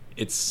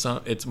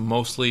it's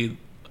mostly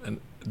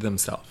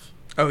themselves.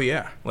 Oh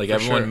yeah, like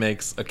everyone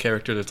makes a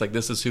character that's like,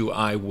 this is who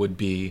I would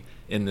be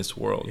in this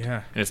world.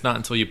 Yeah. And it's not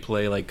until you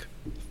play like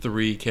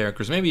 3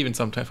 characters, maybe even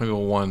sometimes maybe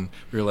 1, where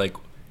you're like,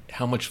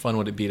 how much fun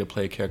would it be to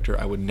play a character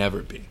I would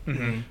never be?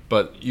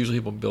 But usually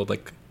people build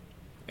like,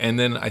 and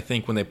then I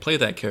think when they play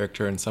that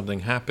character and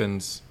something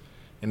happens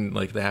and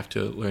like they have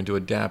to learn to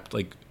adapt,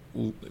 like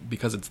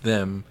because it's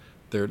them,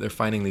 they're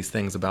finding these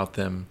things about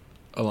them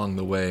along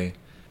the way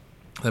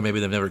that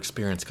maybe they've never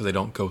experienced because they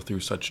don't go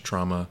through such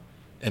trauma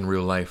in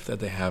real life that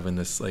they have in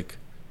this like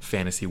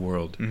fantasy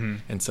world.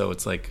 And so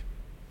it's like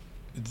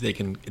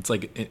it's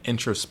like an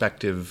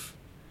introspective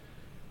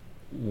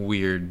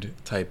weird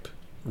type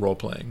role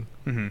playing.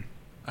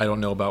 I don't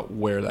know about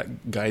where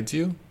that guides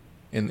you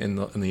in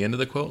the end of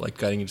the quote, like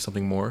guiding you to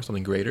something more,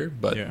 something greater,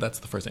 but that's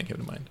the first thing that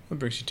came to mind. It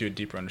brings you to a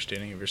deeper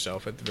understanding of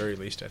yourself at the very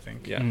least, I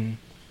think. I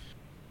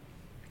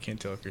can't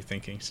tell if you're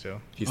thinking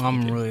still.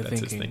 I'm really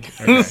That's thinking.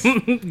 his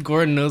thinking. Okay.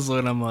 Gordon knows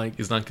what I'm like.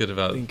 He's not good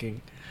about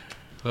thinking.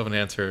 We'll have an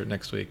answer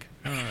next week.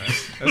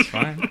 That's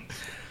fine.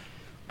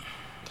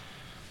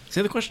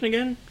 Say the question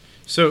again.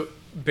 So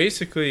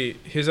basically,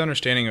 his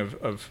understanding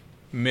of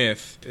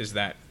myth is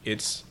that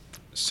it's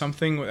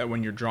something that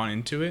when you're drawn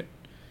into it,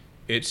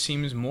 it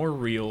seems more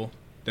real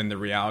than the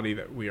reality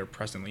that we are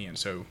presently in.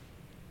 So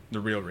the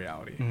real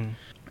reality.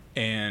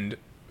 And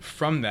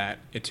from that,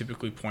 it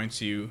typically points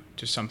you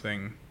to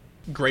something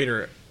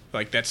greater,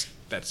 like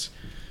that's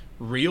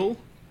real,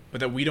 but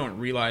that we don't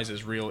realize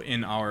is real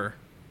in our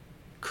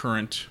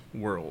current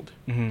world.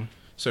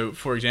 So,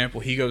 for example,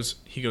 he goes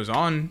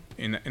on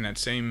in that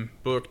same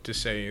book to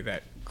say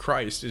that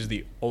Christ is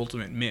the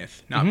ultimate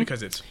myth, not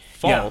because it's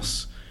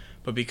false,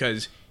 but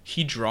because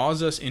he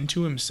draws us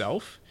into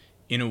himself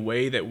in a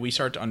way that we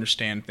start to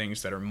understand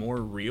things that are more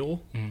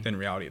real than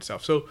reality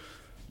itself. So,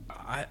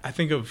 I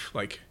think of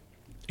like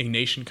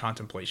Ignatian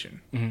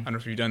contemplation. I don't know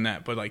if you've done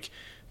that, but like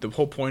the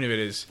whole point of it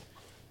is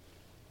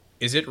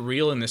it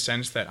real in the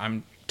sense that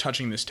I'm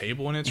touching this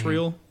table and it's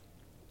real?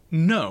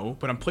 No,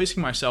 but I'm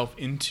placing myself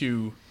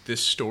into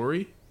this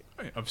story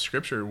of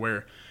scripture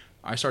where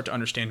I start to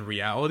understand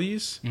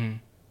realities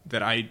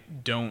that I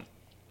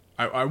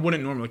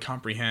wouldn't normally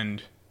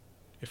comprehend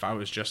if I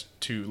was just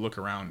to look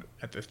around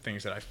at the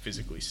things that I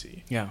physically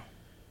see. Yeah.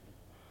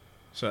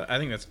 So I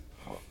think that's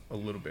a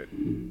little bit.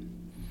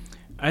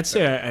 I'd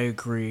say I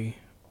agree.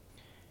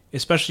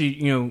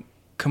 Especially,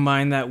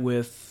 combine that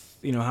with,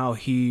 how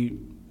he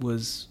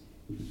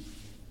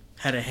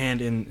had a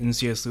hand in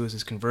C.S.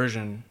 Lewis's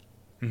conversion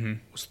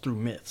was through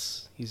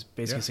myths. He's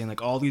basically saying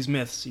like all these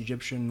myths,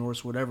 Egyptian,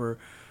 Norse, whatever,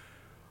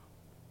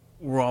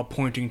 were all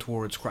pointing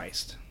towards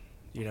Christ.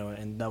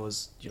 And that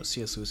was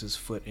C.S. Lewis's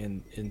foot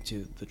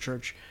into the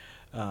church,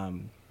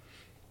 and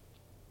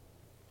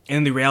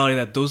the reality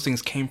that those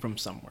things came from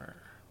somewhere,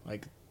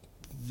 like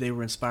they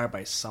were inspired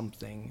by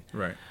something,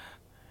 Right.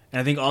 And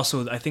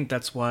I think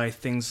that's why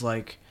things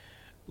like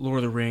Lord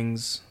of the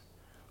Rings,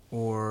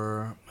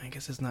 or I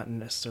guess it's not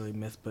necessarily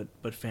myth,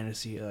 but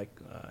fantasy, like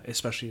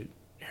especially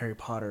Harry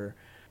Potter,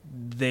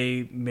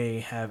 they may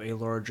have a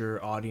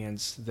larger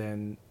audience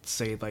than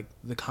say like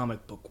the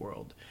comic book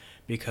world,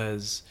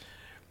 because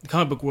the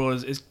comic book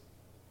world is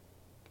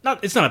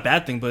not, it's not a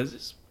bad thing, but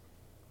it's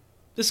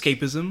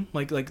escapism.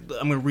 Like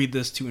I'm gonna read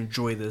this to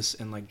enjoy this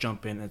and like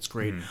jump in. It's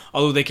great.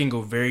 Although they can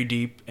go very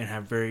deep and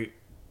have very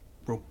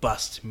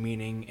robust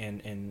meaning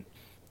and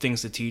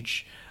things to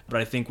teach.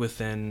 But I think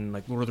within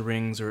like Lord of the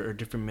Rings or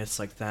different myths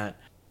like that,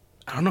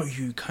 I don't know.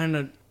 You kind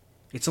of,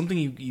 it's something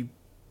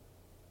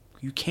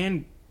you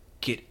can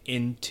get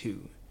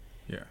into.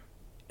 Yeah.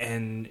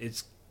 And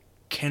it's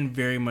can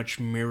very much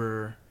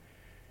mirror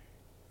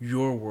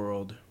your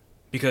world,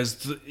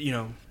 because I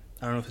don't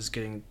know if it's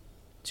getting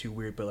too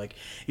weird, but like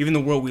even the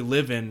world we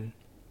live in,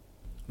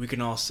 we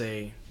can all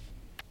say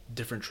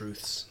different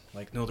truths,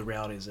 like no, the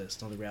reality is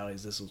this, no, the reality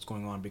is this, what's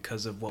going on,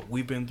 because of what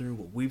we've been through,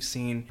 what we've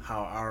seen,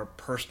 how our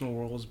personal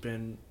world has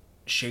been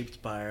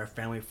shaped by our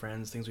family,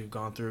 friends, things we've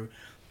gone through.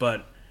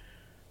 But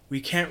we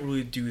can't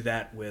really do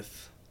that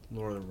with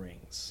Lord of the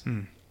Rings.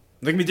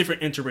 There can be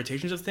different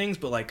interpretations of things,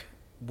 but like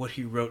what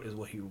he wrote is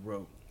what he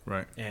wrote.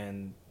 Right.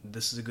 And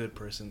this is a good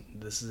person,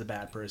 this is a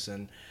bad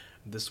person,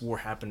 this war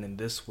happened in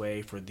this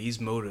way for these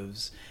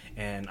motives,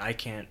 and I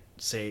can't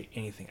say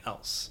anything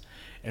else.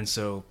 And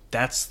so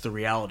that's the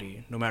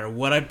reality. No matter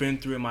what I've been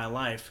through in my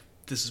life,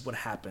 this is what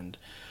happened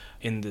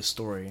in this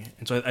story.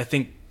 And so I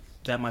think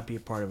that might be a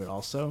part of it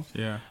also.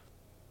 Yeah.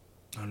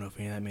 I don't know if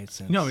any of that made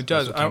sense. No, it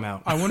does. That's what came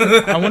out. I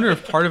wonder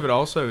if part of it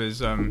also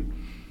is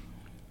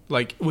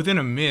like within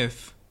a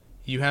myth,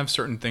 you have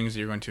certain things that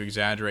you're going to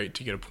exaggerate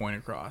to get a point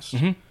across.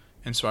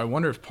 And so I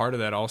wonder if part of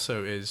that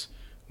also is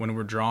when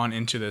we're drawn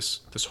into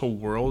this whole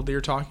world that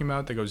you're talking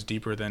about that goes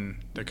deeper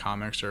than the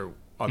comics or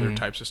other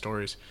types of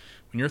stories.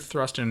 When you're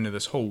thrust into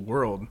this whole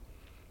world,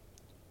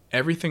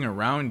 everything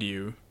around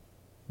you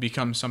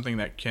becomes something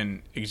that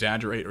can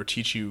exaggerate or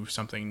teach you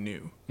something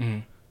new.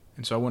 And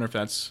so I wonder if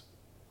that's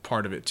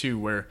part of it too,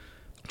 where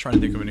I'm trying to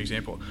think of an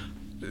example.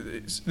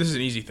 This is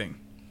an easy thing.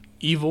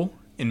 Evil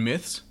in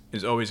myths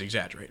is always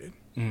exaggerated.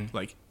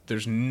 Like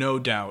there's no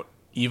doubt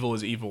evil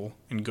is evil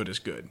and good is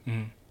good,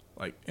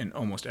 like in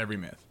almost every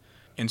myth.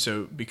 And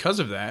so because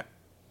of that,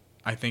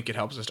 I think it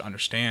helps us to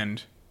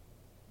understand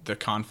the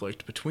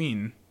conflict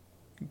between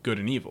good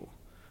and evil,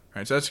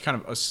 right? So that's kind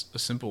of a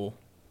simple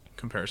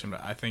comparison,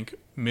 but I think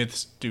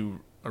myths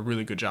do a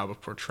really good job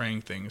of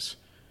portraying things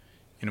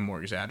in a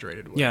more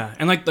exaggerated way. Yeah,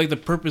 and like the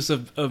purpose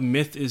of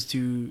myth is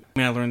to,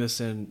 I learned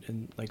this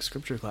in like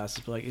scripture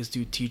classes, but like is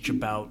to teach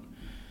about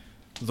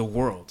the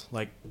world.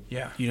 Like,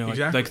 yeah,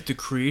 exactly. Like the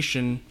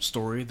creation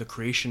story, the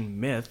creation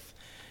myth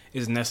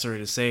isn't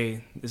necessarily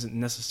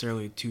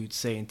to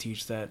say and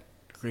teach that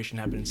creation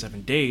happened in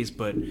 7 days,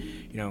 but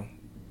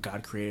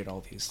God created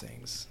all these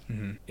things.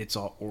 It's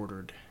all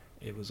ordered.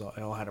 It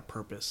all had a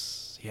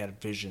purpose. He had a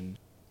vision,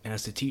 and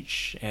has to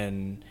teach.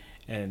 And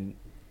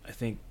I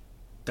think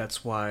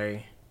that's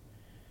why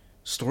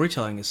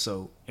storytelling is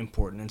so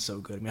important and so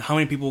good. How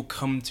many people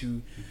come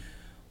to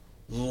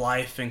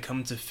life and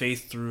come to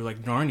faith through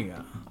like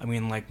Narnia?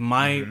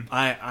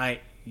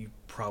 You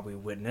probably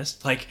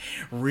witnessed like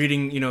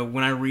reading,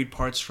 when I read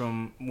parts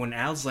from when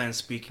Aslan's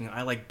speaking,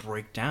 I like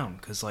break down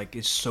because like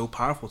it's so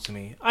powerful to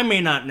me. I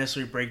may not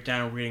necessarily break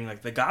down reading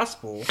like the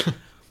gospel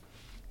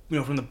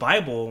from the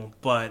Bible,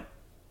 but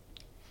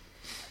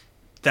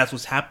that's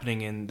what's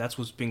happening, and that's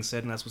what's being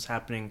said, and that's what's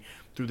happening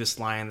through this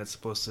line that's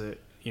supposed to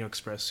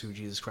express who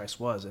Jesus Christ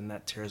was, and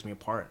that tears me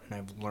apart. And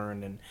I've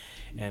learned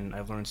and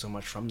I've learned so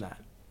much from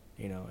that,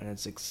 and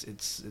it's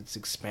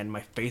expanded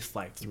my faith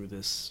life through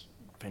this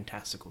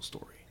fantastical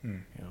story.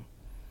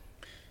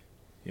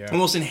 Yeah,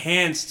 almost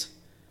enhanced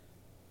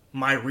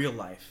my real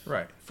life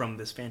right from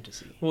this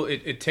fantasy. Well,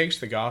 it takes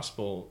the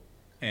gospel,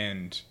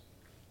 and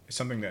it's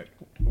something that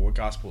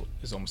gospel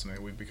is almost something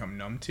that we've become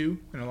numb to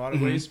in a lot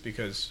of ways,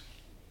 because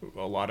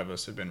a lot of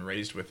us have been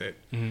raised with it,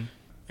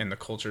 and the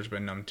culture's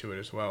been numb to it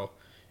as well,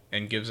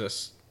 and gives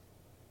us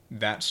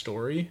that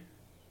story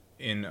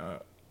in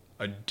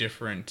a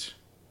different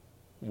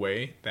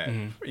way that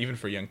even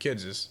for young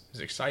kids is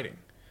exciting.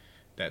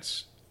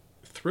 That's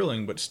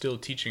thrilling, but still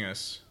teaching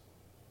us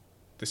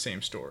the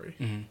same story.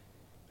 I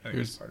think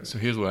that's part of it. So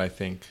here's what I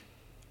think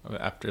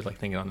after like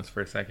thinking on this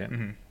for a second.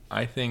 Mm-hmm.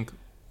 I think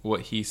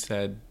what he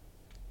said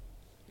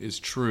is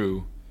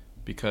true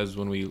because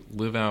when we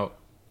live out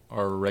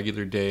our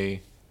regular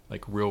day,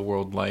 like real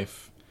world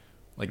life,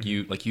 like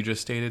you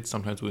just stated,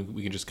 sometimes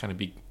we can just kind of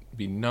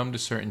be numb to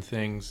certain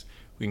things.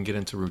 We can get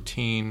into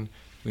routine.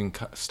 We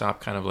can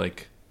stop kind of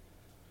like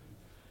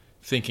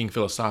thinking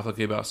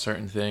philosophically about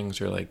certain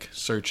things or like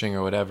searching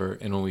or whatever.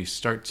 And when we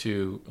start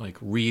to like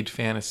read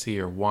fantasy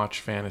or watch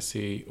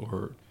fantasy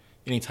or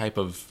any type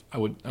of, I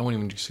wouldn't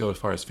even just go as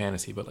far as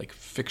fantasy, but like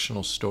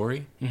fictional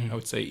story. I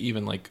would say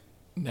even like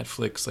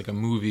Netflix, like a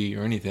movie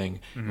or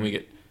anything, and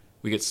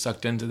we get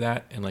sucked into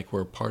that, and like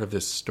we're part of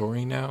this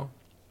story now.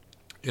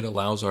 It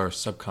allows our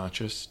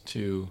subconscious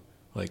to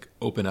like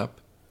open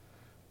up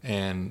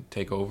and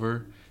take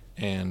over.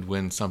 And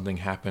when something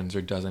happens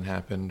or doesn't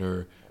happen,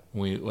 or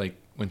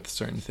when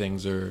certain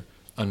things are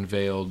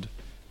unveiled,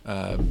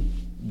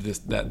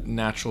 that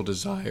natural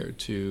desire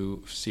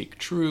to seek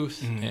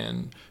truth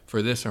and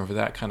for this or for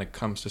that kind of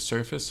comes to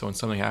surface. So when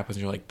something happens,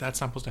 you're like,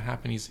 that's not supposed to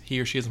happen. He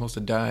or she is supposed to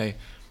die.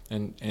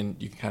 And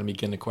you can kind of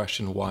begin to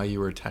question why you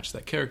were attached to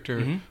that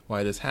character,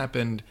 why this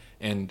happened,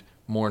 and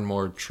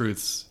more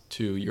truths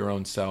to your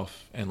own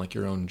self and like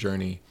your own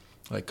journey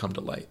like come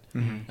to light.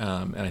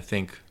 And I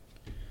think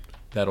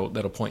that'll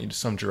point you to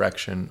some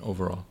direction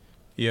overall.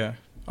 Yeah.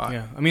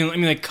 Yeah, I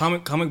mean, like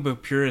comic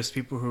book purists,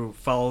 people who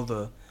follow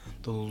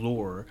the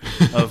lore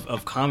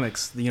of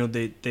comics, you know,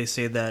 they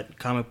say that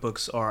comic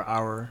books are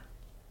our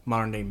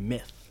modern day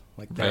myth,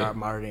 like they're our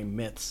modern day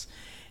myths.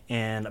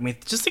 And I mean,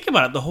 just think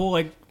about it, the whole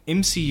like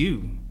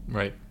MCU,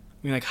 Right.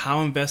 I mean, like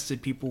how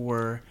invested people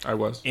were I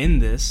was in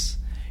this,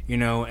 you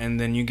know, and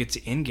then you get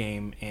to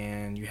Endgame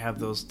and you have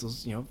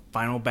those you know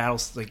final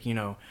battles, like, you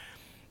know,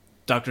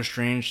 Doctor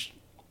Strange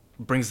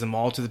brings them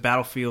all to the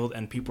battlefield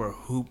and people are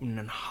hooping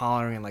and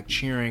hollering and like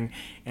cheering,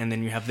 and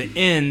then you have the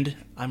end.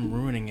 I'm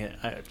ruining it.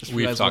 I just We've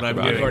realized talked what I'm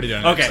about doing. it. We've already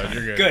done an Okay,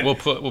 episode. You're good.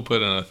 We'll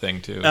put in a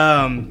thing too.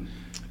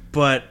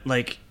 But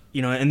like,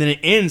 you know, and then it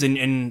ends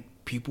and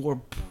people are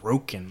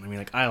broken. I mean,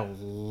 like I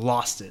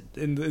lost it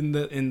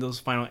in those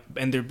final,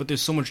 but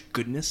there's so much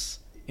goodness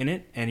in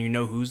it, and you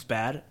know who's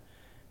bad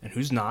and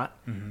who's not,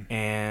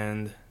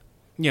 and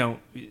you know,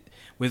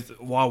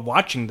 while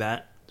watching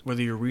that,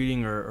 whether you're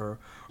reading or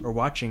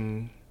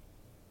watching.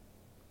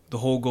 The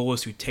whole goal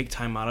is to take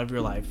time out of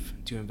your life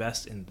to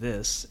invest in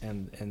this,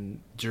 and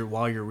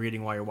while you're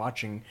reading, while you're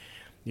watching,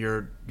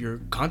 you're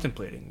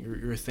contemplating,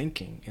 you're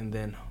thinking, and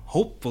then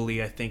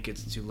hopefully, I think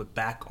it's to look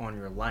back on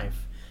your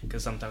life,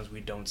 because sometimes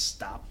we don't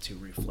stop to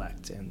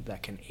reflect, and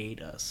that can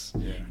aid us,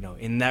 you know,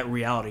 in that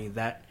reality,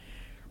 that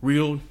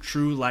real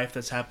true life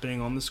that's happening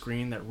on the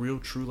screen, that real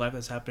true life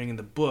that's happening in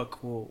the book.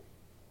 We'll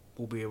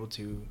be able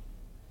to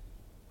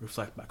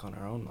reflect back on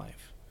our own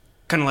life.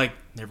 Kind of like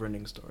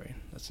Never-Ending Story.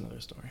 That's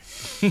another story.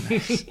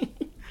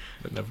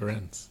 It never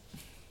ends.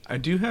 I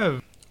do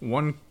have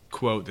one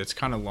quote that's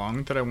kind of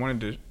long that I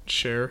wanted to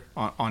share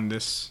on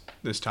this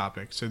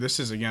topic. So this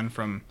is again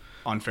from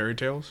On Fairy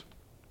Tales.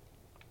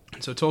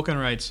 So Tolkien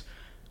writes,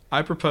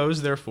 "I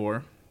propose,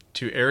 therefore,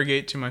 to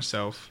arrogate to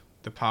myself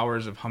the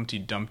powers of Humpty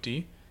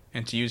Dumpty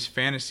and to use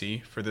fantasy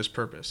for this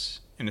purpose,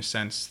 in a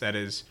sense, that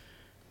is,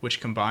 which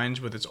combines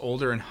with its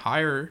older and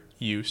higher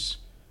use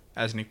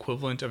as an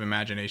equivalent of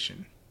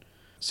imagination."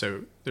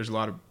 So there's a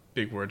lot of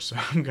big words, so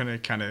I'm going to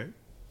kind of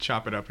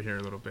chop it up here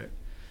a little bit.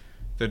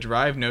 The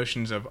derived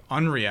notions of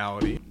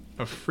unreality,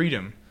 of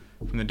freedom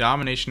from the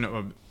domination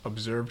of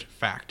observed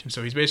fact. And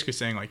so he's basically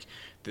saying, like,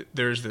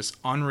 there's this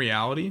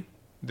unreality,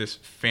 this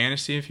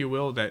fantasy, if you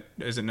will, that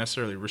isn't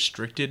necessarily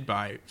restricted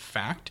by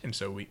fact, and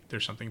so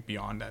there's something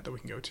beyond that we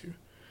can go to.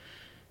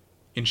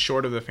 In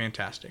short of the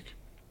fantastic.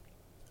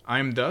 I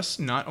am thus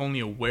not only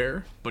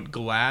aware, but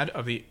glad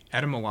of the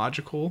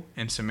etymological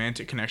and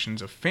semantic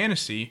connections of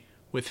fantasy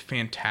with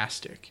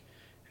fantastic.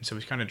 And so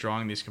he's kind of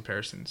drawing these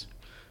comparisons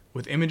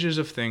with images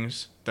of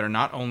things that are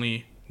not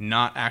only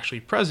not actually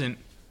present,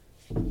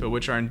 but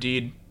which are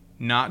indeed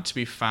not to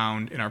be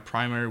found in our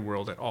primary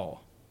world at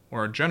all,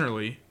 or are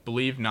generally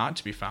believed not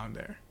to be found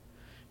there.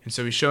 And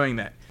so he's showing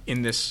that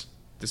in this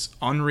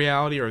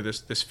unreality, or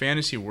this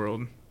fantasy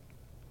world,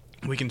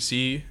 we can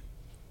see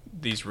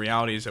these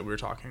realities that we were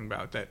talking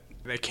about that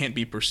can't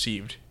be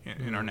perceived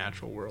in our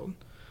natural world,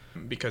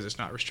 because it's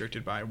not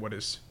restricted by what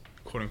is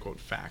quote-unquote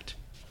fact.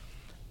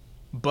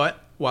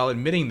 But while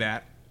admitting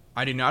that,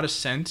 I do not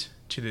assent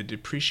to the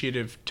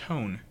depreciative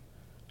tone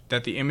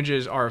that the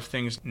images are of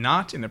things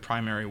not in the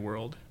primary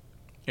world,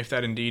 if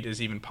that indeed is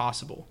even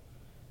possible.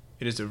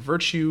 It is a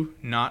virtue,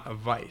 not a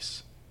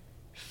vice.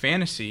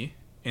 Fantasy,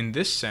 in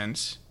this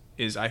sense,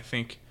 is, I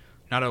think,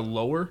 not a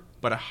lower,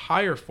 but a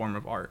higher form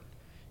of art,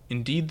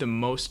 indeed the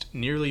most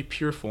nearly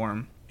pure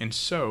form, and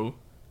so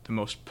the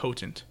most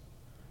potent.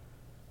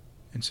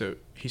 And so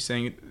he's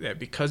saying that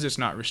because it's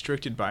not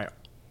restricted by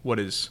what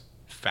is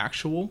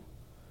factual,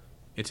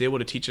 it's able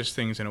to teach us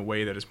things in a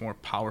way that is more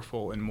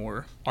powerful and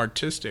more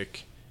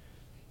artistic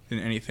than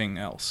anything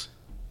else.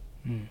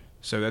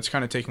 So that's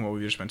kind of taking what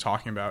we've just been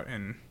talking about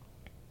and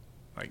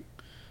like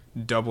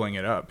doubling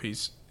it up.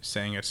 He's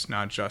saying it's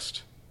not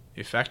just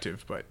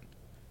effective, but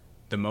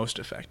the most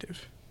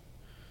effective.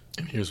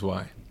 And here's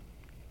why.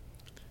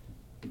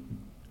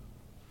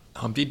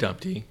 Humpty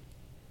Dumpty.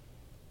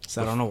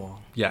 Sat on a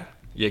wall. Yeah,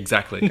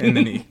 exactly. And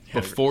then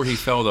before he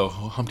fell, though,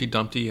 Humpty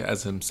Dumpty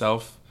as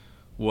himself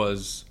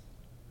was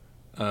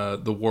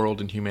the world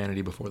and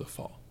humanity before the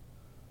fall.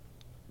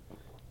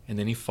 And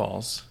then he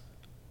falls,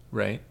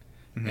 right?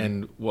 Mm-hmm.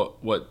 And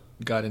what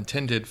God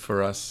intended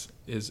for us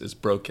is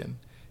broken.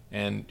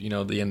 And, you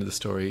know, the end of the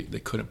story, they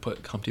couldn't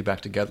put Humpty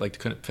back together, like they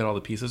couldn't fit all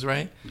the pieces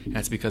right. And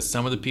it's because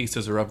some of the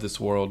pieces are of this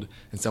world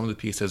and some of the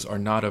pieces are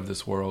not of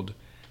this world.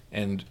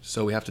 And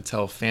so we have to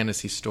tell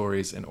fantasy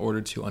stories in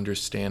order to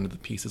understand the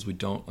pieces we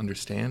don't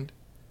understand.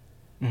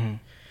 Mm-hmm.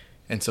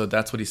 And so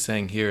that's what he's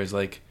saying here is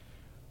like,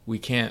 we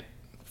can't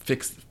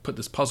put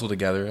this puzzle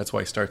together. That's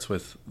why he starts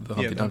with the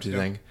Humpty Dumpty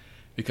thing.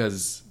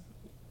 Because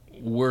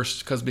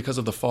because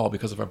of the fall,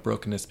 because of our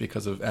brokenness,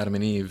 because of Adam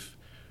and Eve,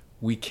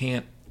 we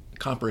can't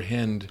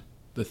comprehend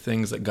the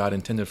things that God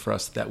intended for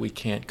us that we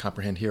can't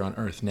comprehend here on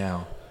earth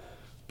now.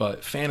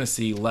 But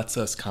fantasy lets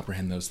us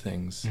comprehend those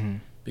things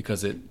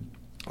because it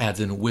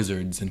adds in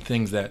wizards and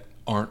things that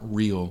aren't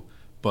real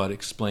but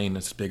explain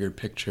this bigger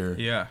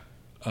picture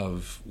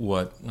of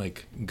what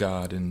like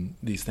God and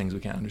these things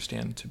we can't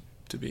understand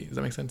to be. Does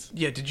that make sense?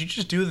 Yeah, did you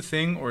just do the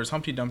thing, or is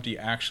Humpty Dumpty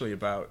actually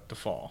about the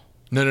fall?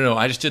 No.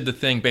 I just did the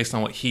thing based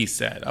on what he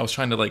said. I was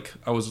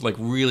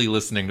really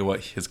listening to what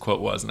his quote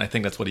was, and I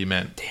think that's what he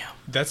meant. Damn,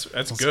 that's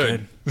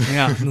good.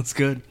 Yeah, that's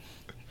good.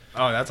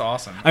 Oh, that's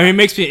awesome. I mean,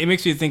 it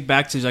makes me think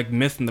back to like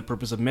myth and the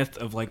purpose of myth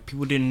of like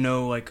people didn't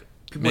know like.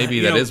 Maybe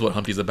that is what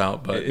Humpty's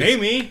about, but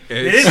maybe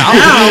it is now.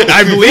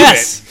 I believe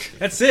it.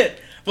 That's it.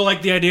 But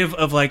like the idea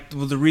of like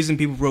the reason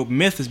people wrote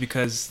myth is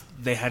because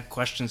they had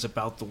questions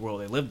about the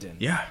world they lived in.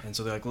 Yeah, and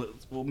so they're like,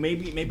 well,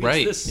 maybe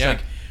right. it's this. Yeah.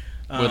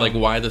 Like, with like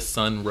why the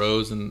sun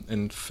rose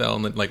and fell,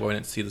 and like why we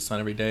didn't see the sun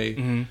every day.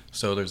 Mm-hmm.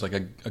 So there's like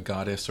a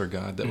goddess or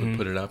god that would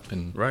put it up,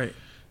 and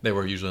they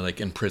were usually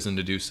like in prison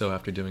to do so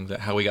after doing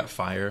that. How we got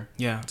fire.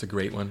 Yeah, it's a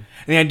great one.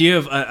 And the idea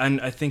of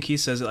and I think he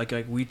says it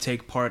like we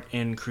take part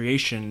in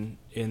creation,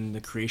 in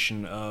the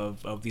creation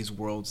of these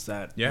worlds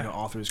that you know,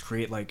 authors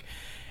create. Like,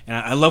 and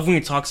I love when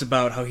he talks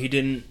about how he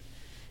didn't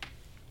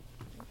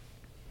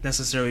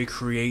necessarily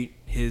create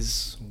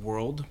his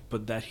world,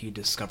 but that he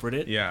discovered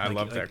it. Yeah, I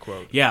love that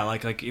quote. Yeah,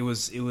 like it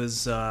was he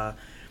was a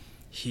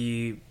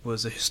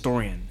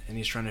historian and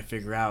he's trying to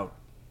figure out,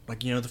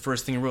 like, you know, the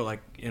first thing he wrote,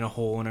 like, in a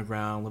hole in the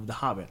ground lived a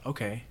hobbit.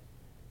 Okay,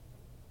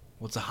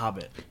 what's a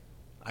hobbit?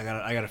 I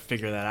gotta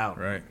figure that out.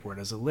 Right. Where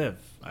does it live?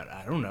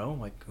 I don't know.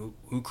 Like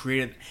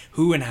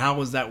who and how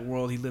was that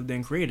world he lived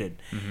in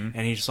created? Mm-hmm.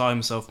 And he saw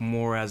himself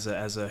more as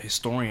a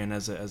historian,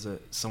 as a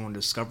someone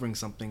discovering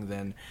something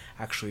than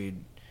actually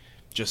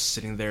just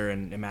sitting there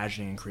and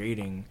imagining and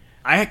creating.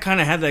 I kind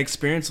of had that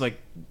experience like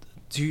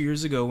 2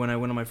 years ago when I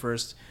went on my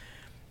first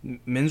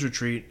men's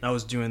retreat. I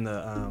was doing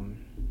the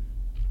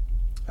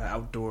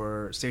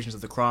outdoor Stations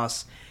of the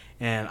Cross,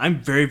 and I'm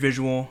very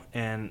visual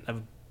and I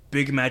have a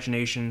big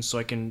imagination, so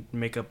I can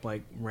make up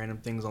like random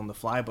things on the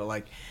fly. But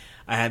like,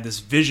 I had this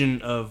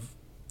vision of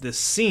this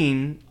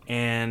scene,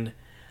 and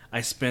I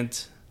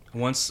spent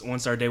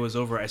once our day was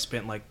over, I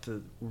spent like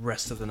the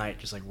rest of the night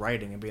just like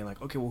writing and being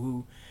like, okay, well,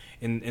 who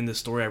in the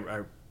story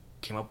I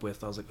came up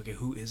with, I was like, okay,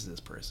 who is this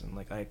person?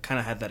 Like, I kind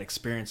of had that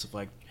experience of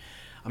like,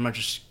 I'm not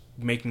just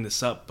making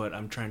this up, but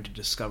I'm trying to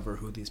discover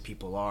who these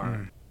people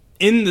are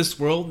in this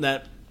world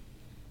that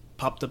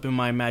popped up in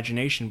my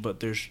imagination.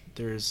 But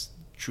there's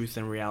truth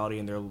and reality,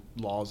 and there are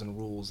laws and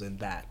rules in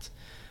that.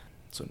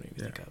 That's what it made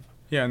me think of.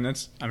 Yeah, and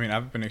that's, I mean,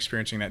 I've been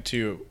experiencing that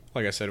too.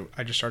 Like I said,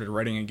 I just started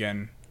writing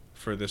again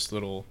for this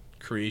little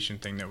creation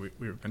thing that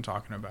we've been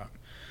talking about.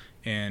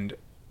 And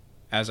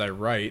as I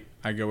write,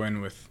 I go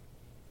in with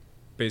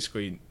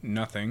basically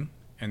nothing,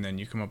 and then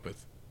you come up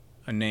with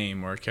a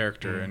name or a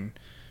character, and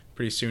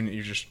pretty soon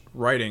you're just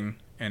writing,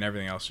 and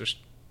everything else just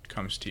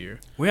comes to you.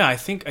 Well, yeah, I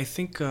think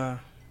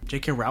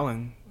J.K.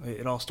 Rowling,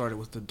 it all started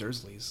with the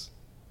Dursleys.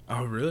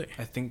 Oh, really?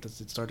 I think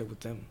that it started with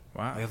them.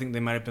 Wow. I think they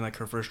might have been like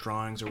her first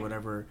drawings or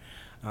whatever,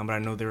 but I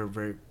know they were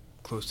very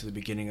close to the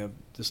beginning of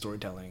the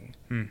storytelling.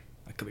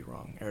 I could be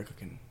wrong. Erica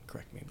can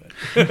correct me, but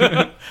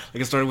like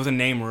it started with a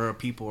name or a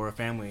people or a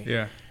family.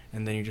 Yeah.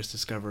 And then you just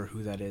discover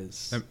who that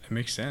is. That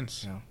makes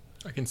sense. Yeah.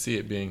 I can see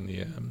it being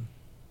the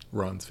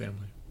Ron's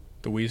family.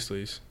 The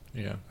Weasleys.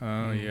 Yeah.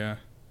 Oh, yeah.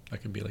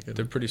 That could be like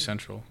They're pretty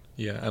central.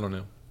 Yeah, I don't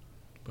know.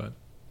 But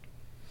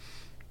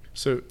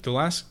so the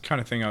last kind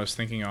of thing I was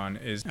thinking on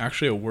is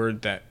actually a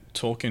word that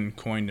Tolkien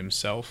coined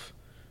himself,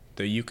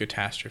 the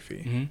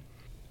eucatastrophe. Mm-hmm.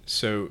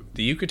 So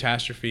the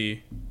eucatastrophe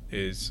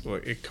is,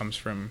 well, it comes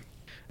from,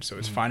 so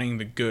it's finding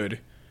the good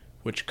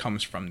which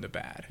comes from the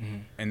bad. Mm-hmm.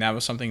 And that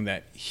was something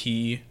that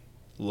he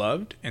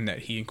loved and that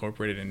he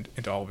incorporated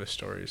into all of his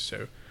stories.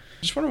 So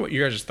I just wonder what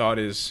your guys' thought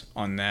is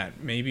on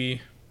that.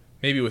 Maybe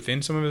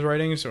within some of his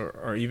writings,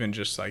 or even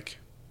just like,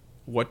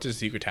 what does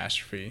the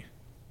eucatastrophe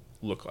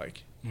look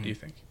like, do you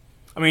think?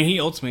 I mean, he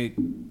ultimately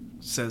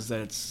says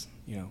that it's,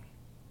 you know,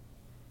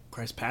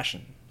 Christ's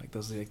passion. Like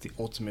those are like the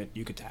ultimate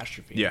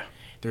eucatastrophe. Yeah.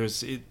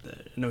 There's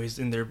no, he's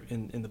in there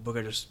in the book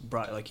I just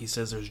brought. Like he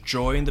says, there's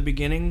joy in the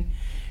beginning,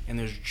 and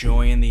there's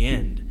joy in the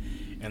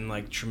end, and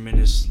like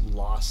tremendous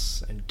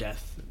loss and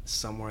death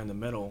somewhere in the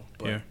middle.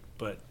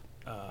 But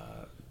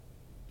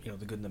you know,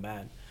 the good and the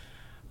bad.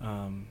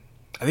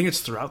 I think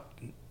it's throughout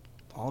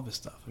all of his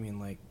stuff. I mean,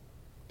 like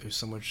there's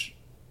so much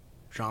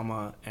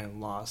drama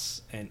and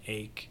loss and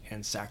ache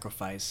and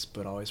sacrifice,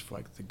 but always for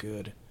like the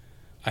good.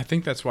 I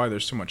think that's why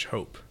there's so much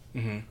hope.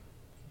 Mm-hmm.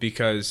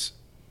 Because,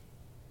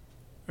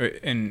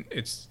 and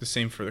it's the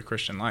same for the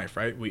Christian life,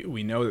 right?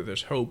 We know that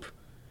there's hope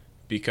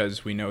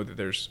because we know that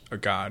there's a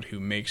God who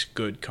makes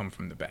good come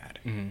from the bad.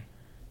 Mm-hmm.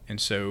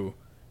 And so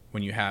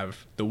when you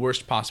have the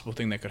worst possible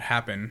thing that could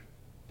happen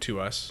to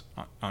us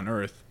on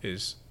earth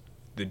is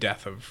the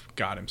death of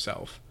God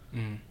himself.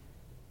 Mm-hmm.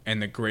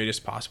 And the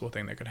greatest possible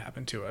thing that could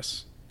happen to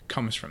us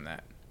comes from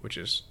that, which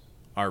is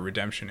our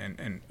redemption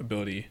and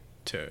ability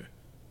to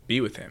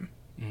be with him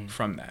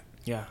from that.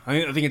 Yeah,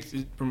 I think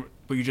it's from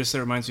what you just said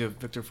reminds me of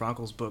Viktor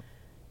Frankl's book,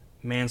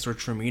 Man's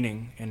Search for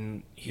Meaning,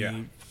 and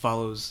he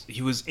follows.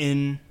 He was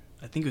in,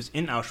 I think it was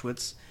in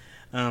Auschwitz,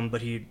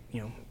 but he,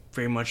 you know,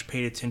 very much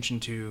paid attention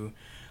to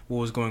what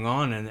was going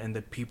on, and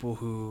the people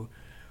who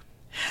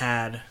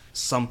had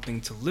something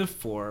to live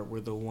for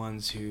were the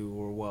ones who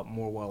were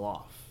more well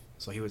off.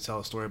 So he would tell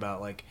a story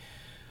about like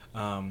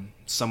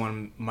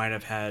someone might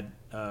have had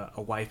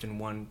a wife in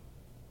one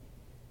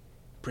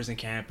prison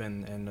camp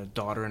and a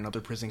daughter in another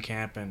prison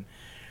camp, and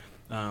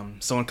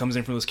someone comes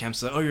in from those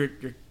camps and says,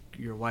 "Oh,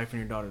 your wife and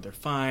your daughter, they're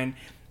fine,"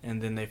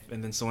 and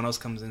then someone else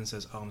comes in and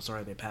says, "Oh, I'm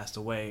sorry, they passed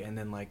away," and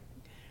then like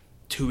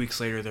 2 weeks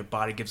later their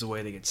body gives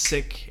away, they get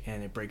sick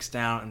and it breaks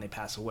down and they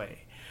pass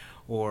away.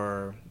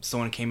 Or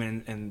someone came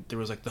in and there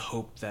was like the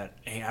hope that,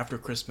 hey, after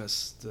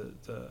Christmas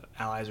the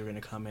Allies are going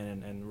to come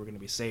in and we're going to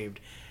be saved.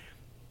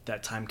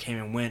 That time came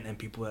and went, and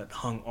people that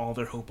hung all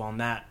their hope on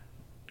that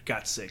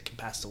got sick and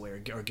passed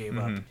away or gave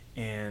up.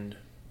 And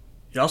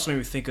it also made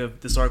me think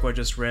of this article I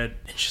just read.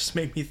 It just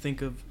made me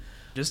think of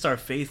just our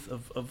faith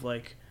of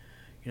like,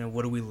 you know,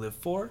 what do we live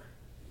for,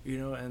 you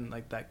know, and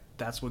like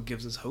that's what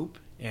gives us hope.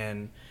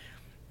 And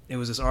it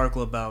was this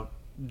article about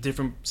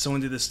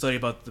someone did this study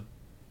about the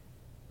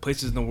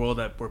places in the world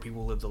where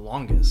people live the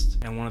longest,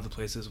 and one of the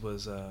places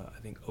was I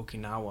think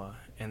Okinawa,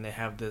 and they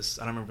have this,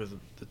 I don't remember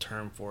the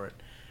term for it,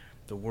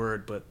 the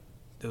word, but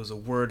there was a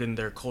word in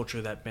their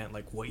culture that meant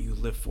like what you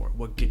live for,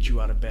 what gets you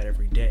out of bed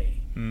every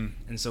day.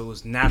 And so it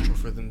was natural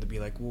for them to be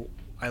like, well,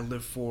 I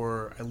live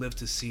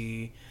to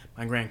see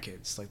my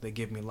grandkids, like they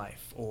give me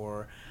life,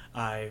 or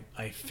I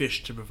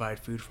fish to provide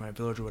food for my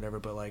village or whatever,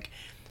 but like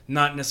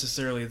not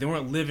necessarily, they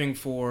weren't living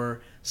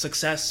for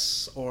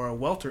success or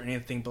wealth or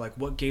anything, but like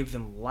what gave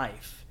them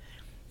life.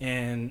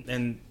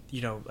 And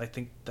you know, I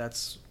think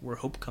that's where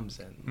hope comes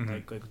in,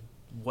 like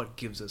what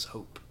gives us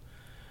hope.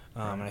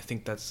 And I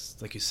think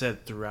that's, like you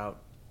said, throughout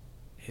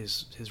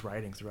his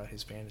writing, throughout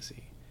his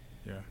fantasy.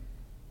 Yeah.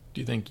 Do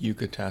you think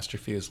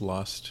eucatastrophe is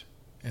lost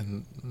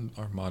in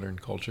our modern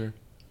culture?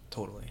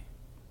 Totally.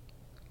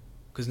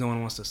 Because no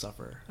one wants to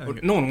suffer.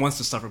 No one wants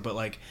to suffer, but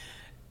like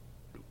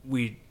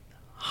we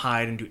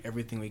hide and do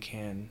everything we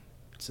can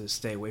to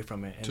stay away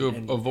from it.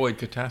 And avoid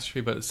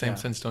catastrophe, but in the same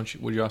sense,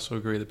 would you also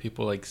agree that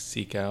people like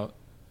seek out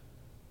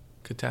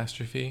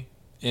catastrophe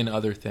in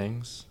other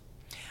things?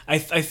 I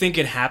think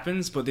it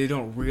happens, but they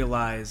don't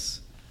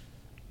realize.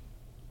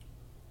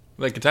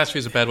 Like, catastrophe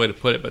is a bad way to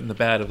put it, but in the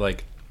bad of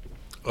like,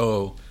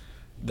 oh,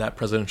 that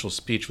presidential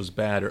speech was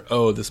bad, or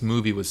oh, this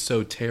movie was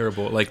so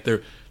terrible. Like,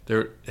 there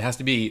it has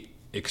to be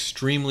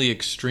extremely,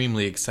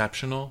 extremely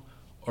exceptional,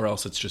 or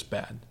else it's just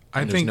bad.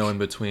 And there's no in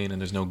between,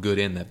 and there's no good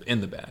in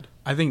the bad.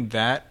 I think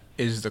that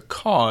is the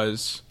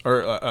cause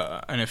or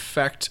an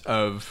effect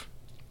of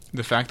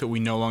the fact that we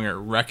no longer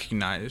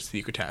recognize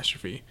the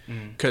eucatastrophe,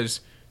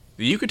 because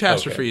the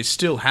eucatastrophe is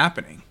still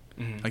happening.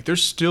 Like,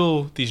 there's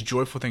still these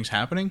joyful things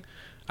happening.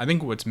 I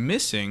think what's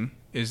missing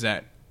is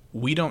that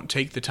we don't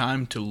take the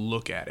time to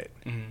look at it.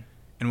 And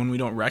when we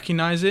don't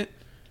recognize it,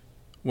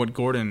 what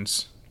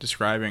Gordon's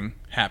describing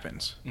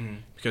happens.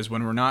 Because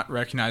when we're not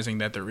recognizing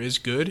that there is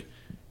good,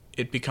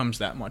 it becomes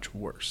that much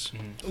worse.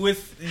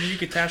 With the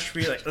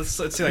eucatastrophe, like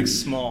let's say like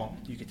small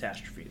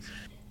eucatastrophes,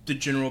 the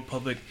general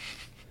public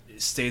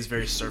stays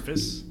very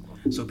surface.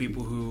 So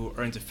people who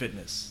are into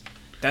fitness,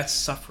 that's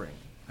suffering.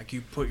 Like,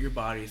 you put your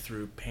body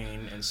through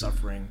pain and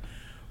suffering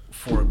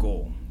for a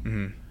goal.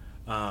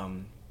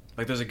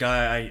 Like, there's a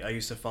guy I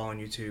used to follow on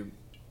YouTube,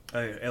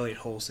 Elliot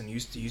Holston. He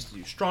used to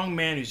do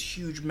strongman. He's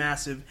huge,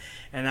 massive,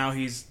 and now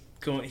he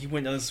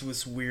went down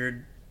this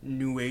weird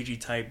new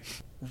agey type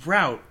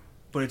route.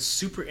 But it's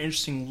super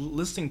interesting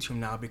listening to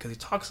him now, because he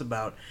talks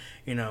about,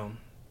 you know,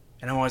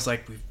 and I'm always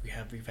like, we've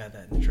had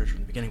that in the church from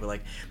the beginning, but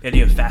like the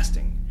idea of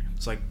fasting.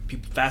 So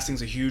like,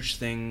 fasting's a huge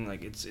thing.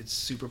 Like, it's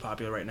super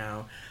popular right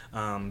now,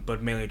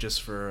 but mainly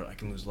just for, I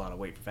can lose a lot of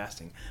weight for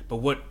fasting. But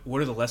what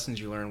are the lessons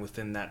you learn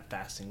within that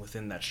fasting,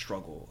 within that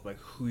struggle, like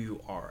who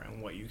you are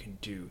and what you can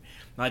do,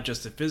 not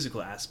just the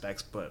physical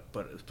aspects, but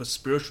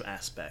spiritual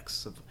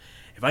aspects of,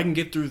 if I can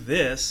get through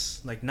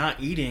this, like not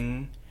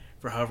eating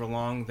for however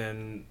long,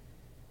 then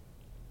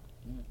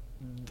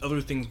other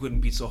things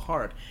wouldn't be so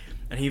hard.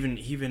 And he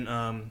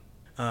even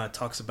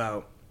talks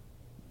about,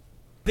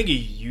 I think he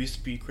used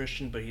to be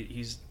Christian, but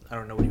he's, I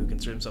don't know what he would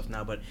consider himself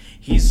now, but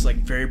he's like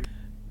very,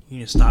 you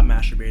need to stop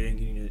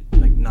masturbating, you need to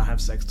like not have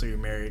sex till you're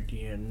married,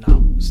 you need to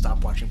not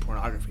stop watching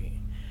pornography.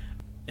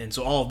 And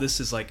so all of this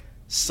is like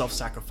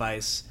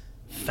self-sacrifice,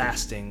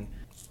 fasting,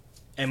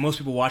 and most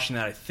people watching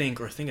that, I think,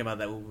 or think about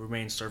that, will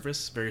remain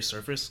very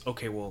surface.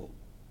 Okay, well,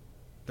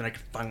 then I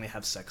can finally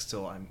have sex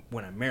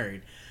when I'm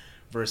married,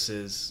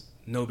 versus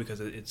no, because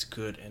it's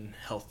good and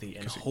healthy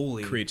and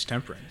holy. It creates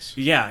temperance.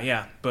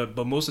 Yeah. But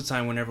most of the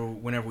time,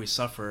 whenever we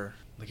suffer,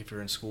 like if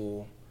you're in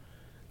school,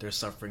 there's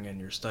suffering and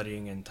you're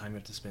studying and time you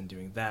have to spend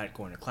doing that,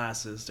 going to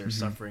classes. There's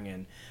suffering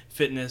in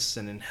fitness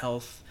and in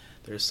health.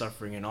 There's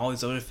suffering in all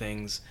these other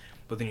things.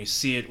 But then you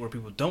see it where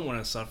people don't want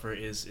to suffer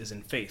is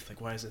in faith.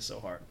 Like, why is this so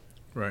hard?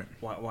 Right.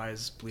 Why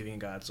is believing in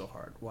God so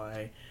hard?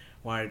 Why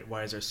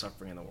is there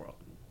suffering in the world?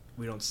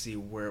 We don't see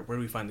where do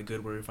we find the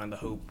good, where do we find the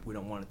hope? We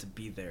don't want it to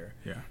be there.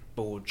 Yeah.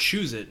 But we'll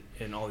choose it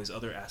in all these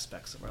other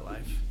aspects of our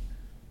life,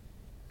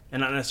 and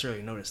not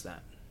necessarily notice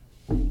that.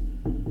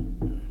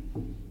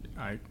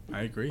 I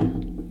agree.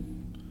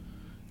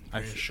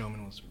 Greatest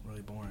Showman was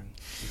really boring.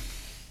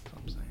 That's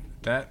what I'm saying.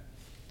 That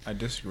I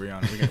disagree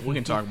on. We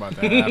can talk about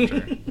that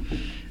after.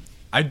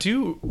 I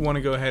do want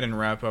to go ahead and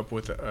wrap up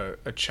with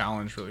a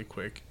challenge really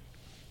quick.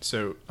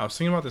 So I was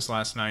thinking about this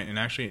last night, and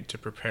actually to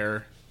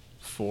prepare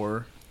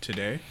for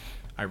today,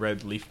 I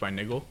read Leaf by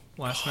Niggle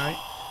last night,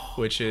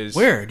 which is...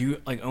 Where? Do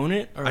you like own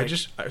it? Or I like,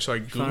 so I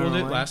Googled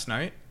it last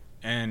night,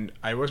 and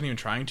I wasn't even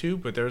trying to,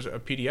 but there's a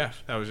PDF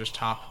that was just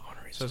top.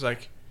 So I was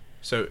like...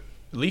 So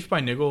Leaf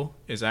by Niggle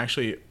is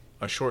actually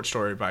a short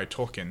story by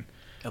Tolkien.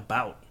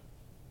 About?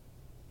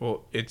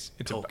 Well, it's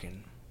Tolkien.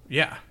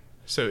 Yeah.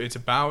 So it's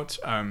about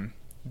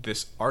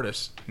this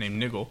artist named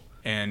Niggle,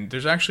 and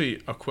there's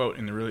actually a quote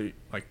in the really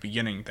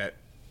beginning that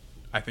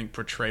I think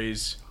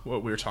portrays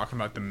what we were talking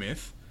about, the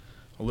myth,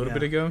 a little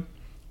bit ago.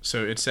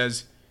 So it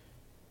says,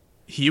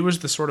 he was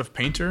the sort of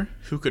painter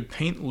who could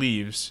paint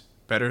leaves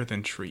better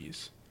than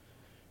trees.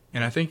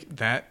 And I think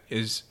that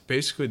is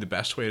basically the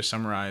best way to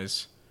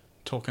summarize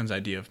Tolkien's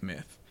idea of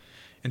myth.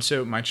 And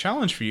so my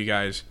challenge for you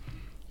guys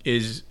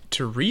is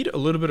to read a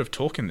little bit of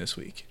Tolkien this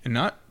week, and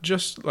not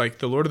just like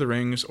The Lord of the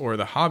Rings or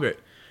The Hobbit,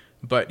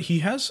 but he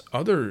has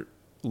other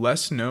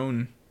less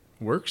known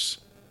works,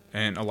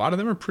 and a lot of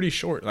them are pretty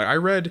short. Like I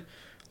read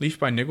Leaf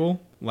by Niggle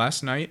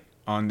last night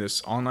on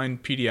this online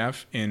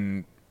PDF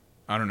in,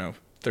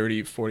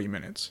 30, 40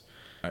 minutes.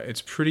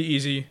 It's pretty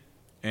easy,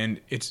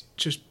 and it's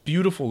just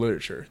beautiful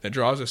literature that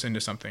draws us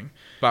into something.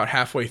 About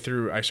halfway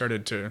through, I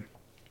started to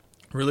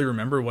really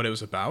remember what it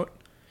was about,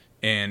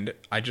 and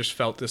I just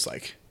felt this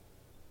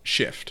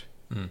shift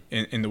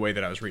in the way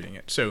that I was reading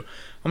it. So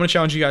I'm going to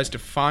challenge you guys to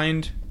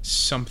find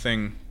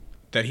something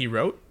that he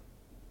wrote,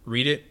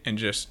 read it, and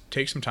just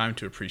take some time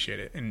to appreciate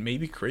it, and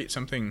maybe create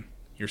something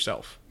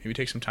yourself. Maybe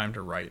take some time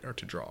to write or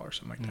to draw or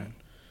something like that.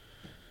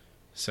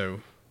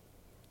 So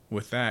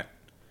with that,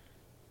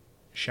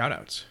 shout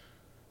outs.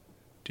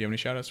 Do you have any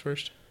shout outs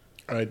first?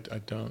 I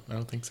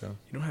don't think so.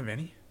 You don't have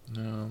any?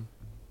 No.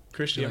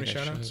 Chris, do you have any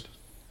shout outs?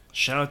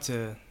 Shout out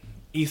to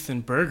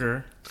Ethan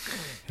Berger,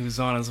 who's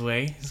on his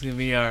way. He's going to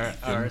be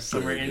our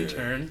summer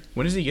intern.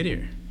 When does he get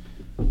here?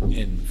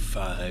 In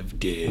 5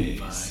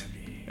 days.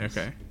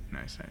 Okay.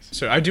 Nice.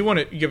 So I do want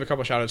to give a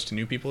couple shout outs to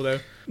new people though.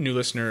 New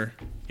listener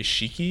is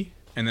Shiki,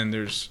 and then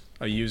there's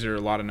a user, a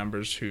lot of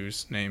numbers,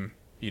 whose name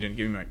you didn't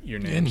give me your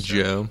name. And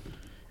Joe.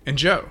 And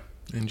Joe.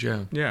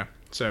 Yeah.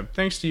 So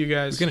thanks to you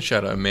guys. We're going to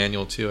shout out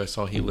Emmanuel too. I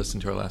saw he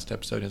listened to our last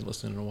episode. He hasn't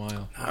listened in a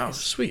while. Oh,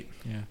 sweet.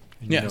 Yeah.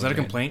 Yeah. Is that a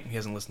complaint? He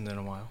hasn't listened in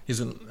a while.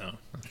 No.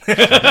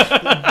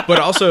 But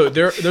also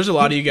there's a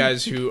lot of you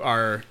guys who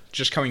are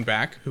just coming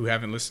back, who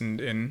haven't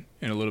listened in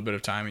a little bit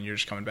of time, and you're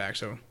just coming back.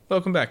 So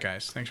welcome back,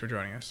 guys. Thanks for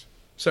joining us.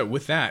 So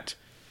with that,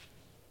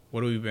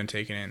 what have we been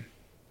taking in?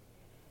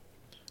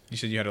 You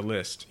said you had a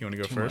list. You want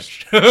to go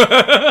first?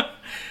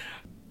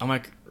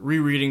 I'm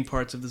rereading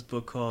parts of this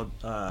book called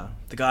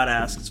The God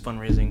Asks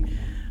Fundraising.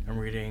 I'm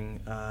reading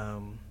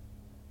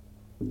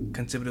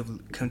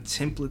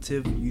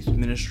Contemplative Youth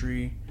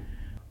Ministry,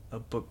 a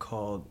book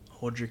called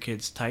Hold Your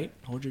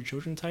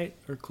Children Tight,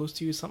 or Close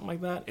to You, something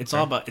like that. It's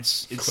all about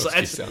it's Close to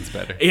You sounds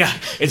better. Yeah,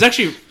 it's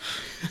actually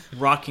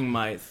rocking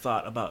my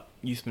thought about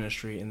youth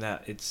ministry, in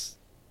that it's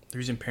the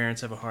reason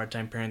parents have a hard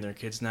time parenting their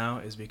kids now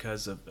is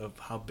because of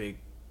how big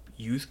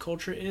youth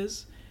culture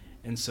is,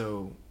 and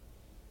so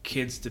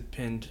kids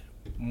depend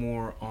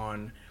more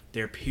on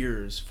their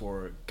peers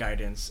for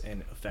guidance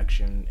and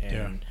affection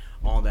and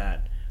all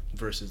that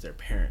versus their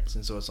parents.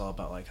 And so it's all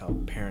about how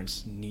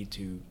parents need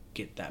to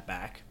get that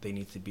back. They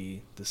need to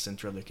be the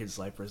center of their kids'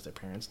 life versus their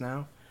parents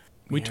now.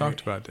 We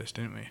talked about this,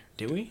 didn't we?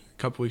 Did we?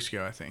 A couple weeks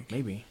ago, I think.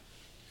 Maybe.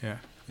 Yeah.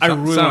 I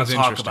really want to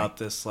talk about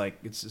this.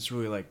 It's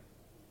really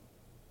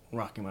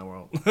rocking my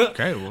world.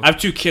 Okay. Well, I have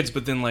 2 kids,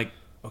 but then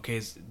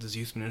does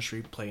youth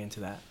ministry play into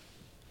that?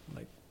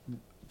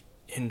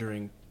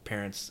 Hindering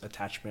parents'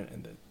 attachment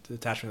and the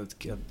attachment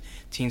of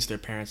teens to their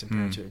parents and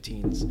parents to their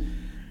teens.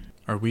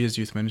 Are we as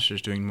youth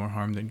ministers doing more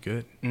harm than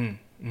good?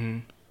 Mm-hmm.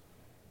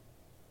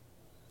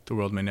 The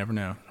world may never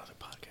know. Another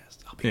podcast.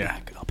 I'll be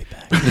back.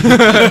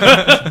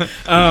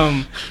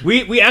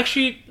 We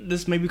actually,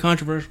 this may be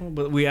controversial,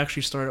 but we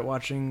actually started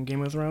watching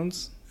Game of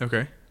Thrones.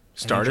 Okay.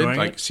 Started enjoying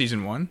like it?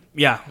 season 1?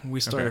 Yeah, we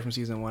started Okay. from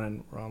season 1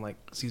 and we're on like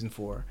season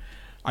 4.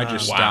 I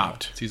just Wow.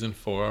 stopped. Season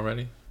 4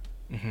 already?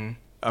 Mm-hmm.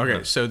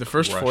 Okay, so the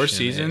first 4 Rushing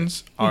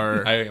seasons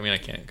are I mean, I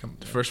can't come.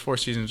 the first 4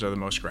 seasons are the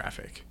most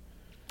graphic.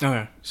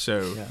 Okay.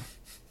 So Yeah.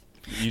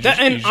 you That-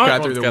 just, and you just got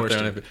Arnold's through the Got worst.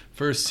 there of on it.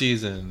 first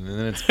season, and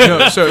then it's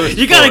No, so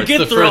You gotta It's get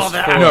the through all first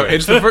that. four. no,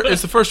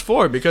 it's the first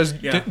 4 because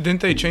Yeah.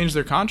 didn't they change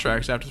their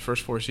contracts after the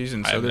first 4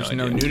 seasons? I So have there's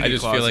no idea. nudity I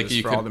just clauses feel like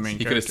you for could, all the main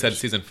he could have characters.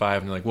 said season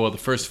 5, and they're like, well, the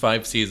first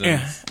 5 seasons.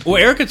 Yeah. Well,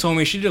 Erica told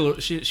me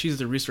she's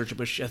the researcher,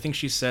 but I think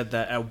she said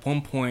that at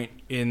one point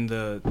in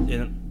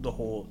the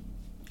whole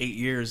 8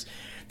 years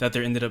that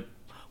there ended up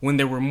when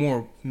there were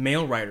more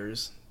male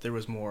writers, there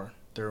were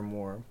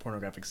more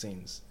pornographic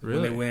scenes.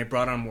 Really? When they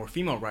brought on more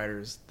female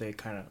writers, they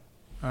kind of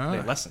Ah,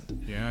 they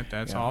lessened. yeah,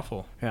 that's Yeah.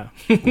 awful. Yeah.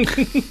 But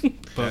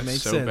it That's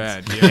makes so sense.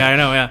 bad. Yeah. Yeah. I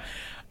know. Yeah.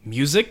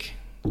 Music.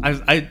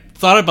 I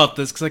thought about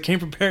this because I came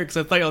prepared because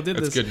I thought y'all did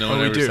That's this. good. No Oh, one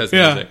we ever do. says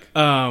Yeah.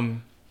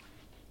 music.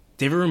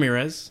 David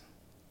Ramirez,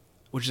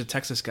 which is a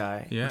Texas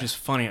guy, Yeah. which is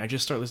funny. I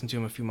just started listening to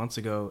him a few months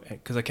ago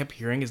because I kept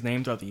hearing his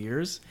name throughout the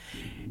years,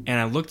 and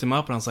I looked him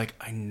up and I was like,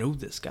 I know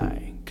this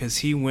guy because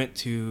he went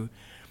to.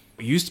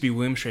 It used to be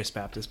William Trace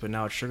Baptist, but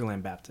now it's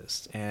Sugarland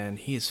Baptist, and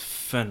he is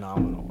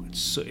phenomenal.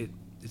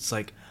 It's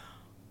like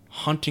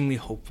hauntingly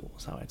hopeful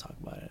is how I talk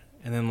about it.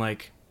 And then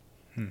like,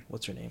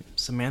 what's her name?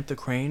 Samantha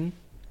Crane.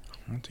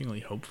 Hauntingly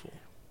hopeful.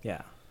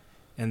 Yeah,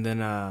 and then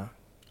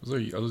Those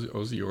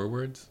are your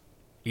words?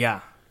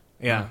 yeah.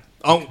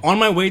 Oh, on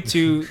my way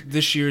to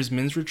this year's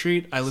men's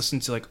retreat, I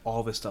listened to like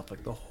all this stuff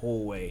like the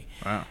whole way.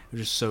 Wow, It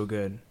was just so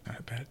good. not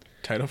a bad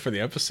title for the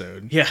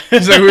episode. Yeah,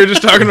 It's like we were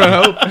just talking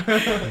about hope.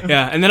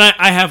 yeah. And then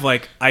I have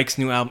like Ike's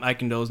new album,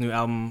 Ike and Dole's new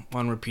album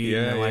on repeat,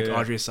 and Yeah, then, like yeah.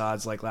 Audrey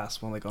Assad's like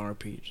last one like on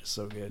repeat, just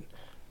so good.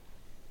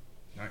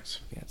 Nice.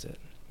 Yeah, that's it.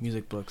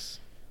 Music books,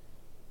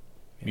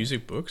 Yeah.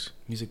 Music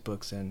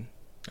books. and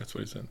That's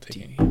what he said.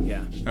 Taking. TV.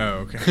 Yeah. Oh,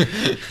 okay.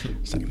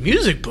 It's like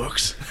music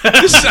books.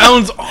 This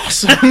sounds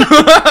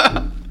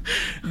awesome.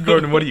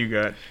 Gordon, what do you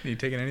got? Are you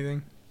taking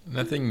anything?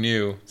 Nothing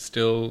new.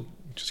 Still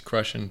just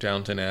crushing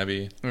Downton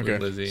Abbey Okay.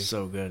 with Lizzie.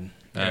 So good.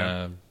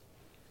 Yeah.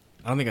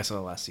 I don't think I saw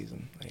the last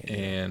season.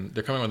 And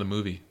they're coming with a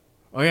movie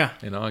Oh yeah.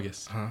 in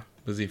August. Huh.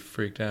 Lizzie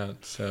freaked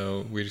out,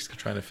 so we're just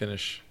trying to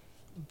finish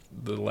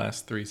the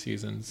last 3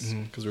 seasons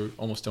because we're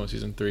almost done with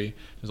season 3.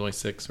 There's only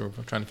 6, so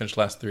we're trying to finish the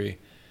last 3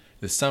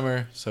 this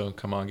summer. So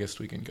come August,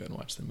 we can go and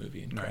watch the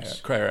movie and Nice.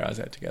 cry our eyes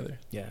out together.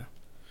 Yeah.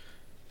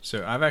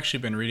 So I've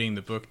actually been reading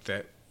the book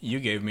that you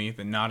gave me,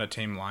 The Not a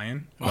Tame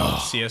Lion, by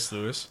C.S.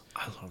 Lewis.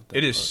 I love that.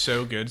 It is book.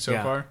 so good so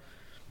Yeah. far.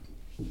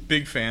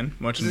 Big fan.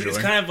 Much enjoy. It's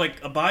kind of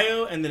like a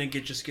bio, and then it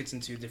just gets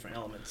into different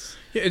elements.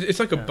 Yeah, it's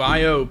like a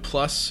bio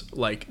plus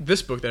like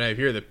this book that I have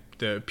here,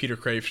 the Peter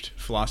Kraft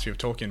philosophy of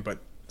Tolkien, but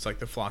it's like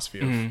the philosophy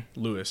of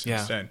Lewis Yeah.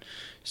 instead.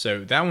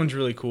 So that one's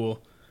really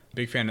cool.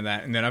 Big fan of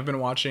that. And then I've been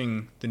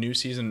watching the new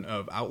season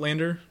of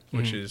Outlander,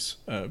 which is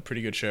a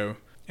pretty good show.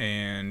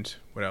 And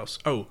what else?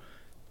 Oh,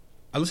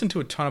 I listen to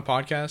a ton of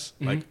podcasts,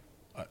 like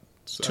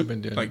So I've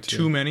been doing like it too.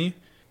 too many.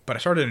 But I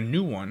started a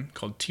new one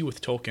called Tea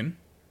with Tolkien.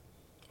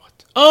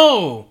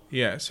 Oh,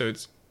 Yeah, so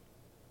it's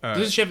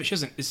does she have? She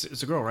has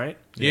it's a girl, right?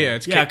 yeah,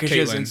 it's Yeah, Caitlin. because she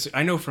has.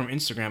 I know from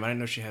Instagram. I didn't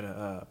know she had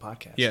a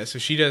podcast. Yeah, so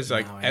she does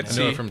like Now I know. I know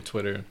Etsy. her from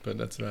Twitter, but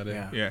that's about it.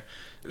 Yeah. Yeah.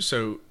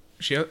 So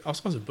she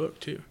also has a book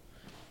too,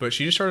 but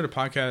she just started a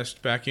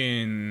podcast back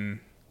in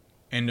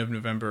end of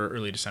November,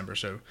 early December.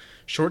 So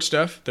short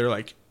stuff. They're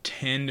like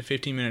 10 to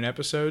 15-minute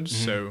episodes.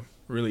 So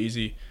really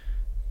easy,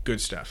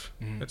 good stuff.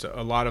 That's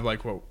a lot of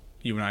like what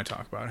you and I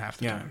talk about half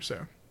the Yeah. time.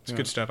 So it's Yeah.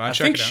 good stuff. I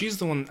check think it out. she's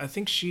the one. I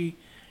think she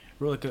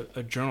wrote like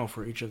a journal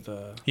for each of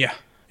the Yeah,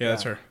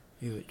 that's her.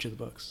 each of the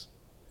books.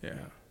 Yeah.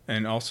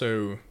 And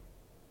also,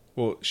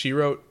 well, she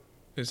wrote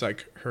is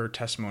like her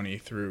testimony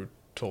through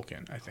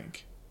Tolkien, I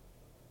think,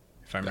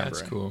 if I remember.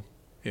 That's right. cool.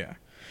 Yeah.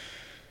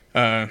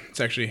 It's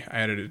actually I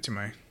added it to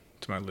my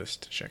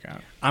list to check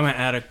out. I'm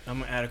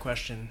gonna add a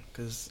question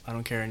because I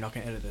don't care and y'all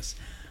can edit this.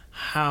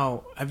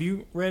 How have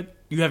you read?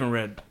 You haven't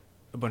read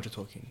a bunch of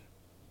Tolkien.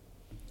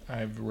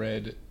 I've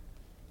read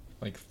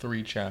like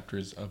 3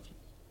 chapters of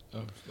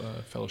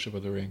Fellowship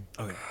of the Ring.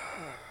 Okay.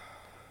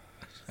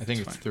 I think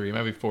That's it's fine. 3,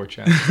 maybe 4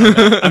 chapters.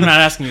 I'm not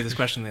asking you this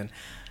question then.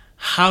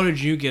 How did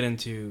you get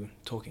into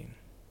Tolkien?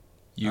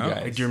 You Oh.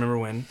 guys. Like, do you remember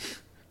when?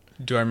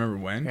 Do I remember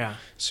when? Yeah.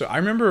 So I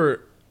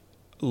remember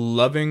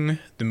loving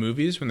the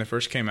movies when they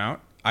first came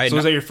out. So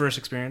was that your first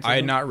experience? I with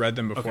had it? not read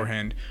them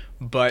beforehand,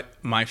 but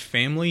my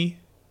family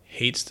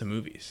hates the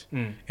movies,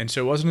 and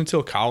so it wasn't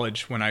until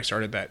college when I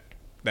started that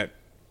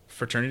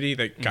fraternity,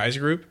 that guys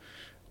group,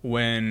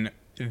 when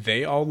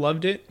they all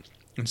loved it,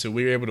 and so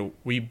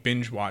we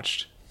binge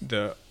watched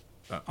the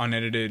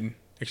unedited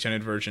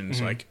extended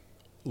versions like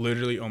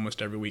literally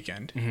almost every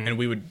weekend, and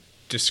we would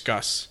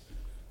discuss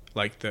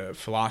like the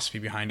philosophy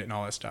behind it and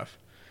all that stuff.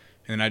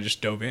 And then I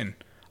just dove in.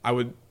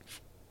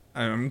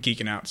 I'm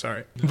geeking out,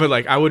 sorry. But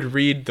like I would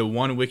read the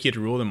one wiki to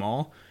rule them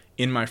all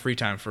in my free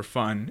time for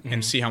fun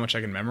and see how much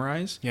I can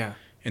memorize. Yeah.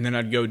 And then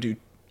I'd go do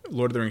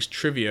Lord of the Rings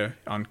trivia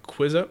on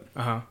QuizUp.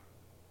 Uh-huh.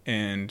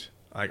 And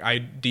like I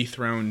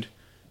dethroned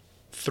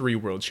 3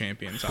 world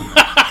champions on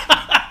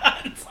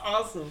that. That's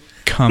awesome.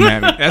 Come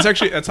at me.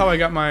 That's how I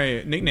got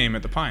my nickname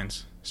at the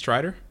Pines.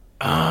 Strider.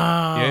 Oh,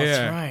 Yeah,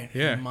 that's right.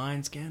 yeah. And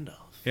mine's Gandalf.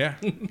 Yeah.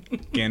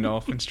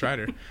 Gandalf and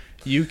Strider.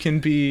 You can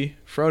be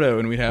Frodo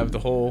and we'd have the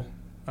whole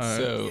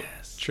So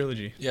Yes.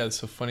 trilogy. yeah,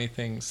 it's a funny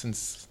thing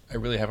since I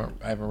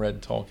haven't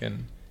read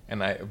Tolkien,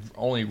 and I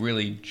only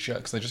really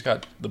because I just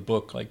got the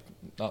book like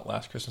not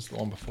last Christmas, the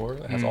one before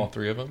that has all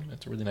 3 of them.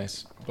 It's a really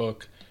nice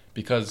book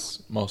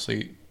because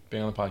mostly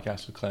being on the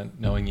podcast with Clint,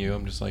 knowing you,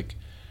 I'm just like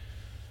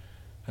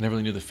I never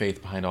really knew the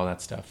faith behind all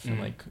that stuff, and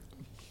like.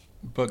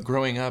 But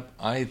growing up,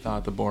 I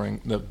thought I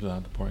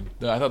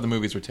thought the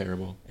movies were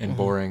terrible and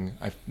boring.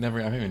 I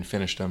haven't even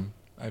finished them.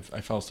 I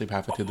fell asleep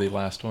halfway through the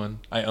last one.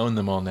 I own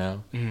them all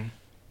now.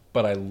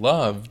 But I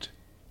loved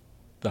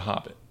The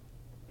Hobbit,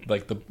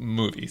 like the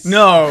movies.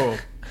 No.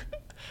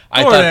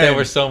 I thought they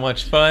were so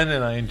much fun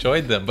and I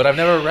enjoyed them. But I've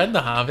never read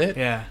The Hobbit.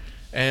 Yeah.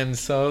 And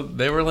so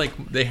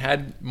they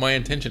had my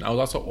attention. I was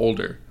also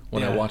older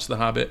when I watched The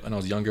Hobbit, and I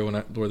was younger when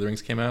Lord of the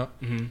Rings came out.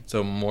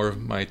 So more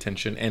of my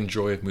attention and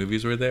joy of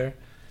movies were there.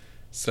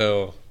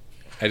 So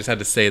I just had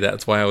to say that.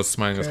 That's why I was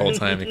smiling this whole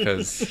time,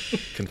 because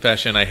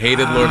confession, I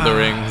hated Lord of the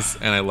Rings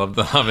and I loved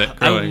The Hobbit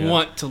growing I up.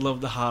 want to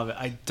love The Hobbit.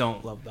 I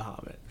don't love The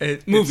Hobbit.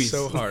 It's Movies.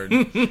 so hard.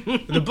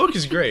 The book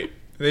is great.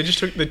 They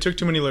took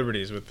too many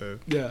liberties with the.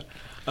 Yeah.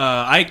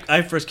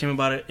 I first came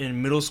about it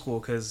in middle school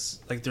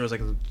because like there was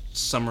like a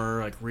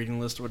summer like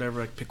reading list or whatever,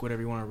 like pick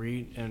whatever you want to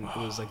read, and it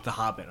was like The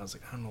Hobbit. I was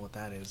like, I don't know what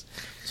that is.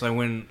 So I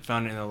went and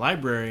found it in the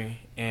library,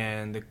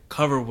 and the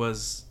cover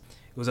was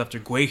after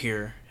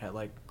Gwaihir had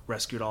like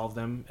rescued all of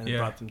them and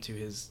brought them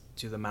to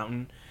the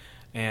mountain,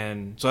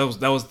 and so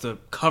that was the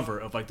cover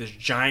of like this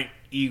giant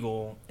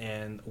eagle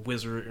and a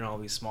wizard and all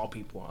these small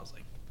people. I was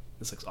like,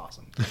 this looks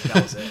awesome. And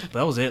that was it. But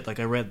that was it. Like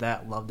I read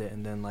that, loved it,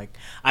 and then like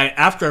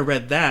after I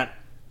read that,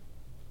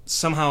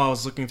 somehow I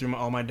was looking through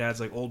all my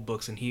dad's like old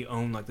books, and he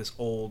owned like this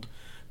old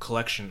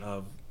collection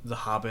of The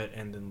Hobbit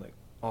and then like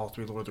all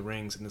 3 Lord of the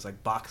Rings in this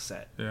like box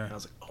set. Yeah. And I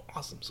was like, oh,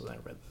 awesome. So then I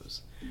read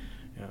those.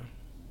 Yeah.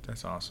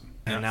 That's awesome.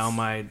 And now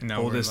my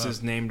Now oldest we're in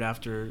is named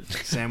after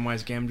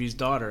Samwise Gamgee's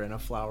daughter and a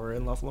flower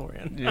in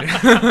Lothlorien.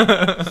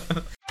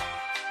 Yeah.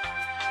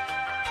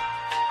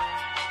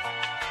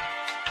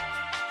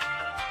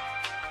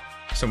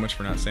 So much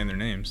for not saying their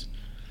names.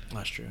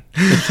 That's true.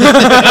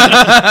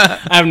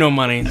 I have no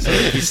money, so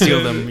if you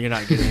steal them, you're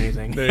not getting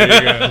anything. There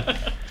you go.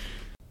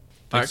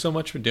 Thanks so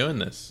much for doing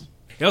this.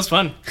 It was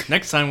fun.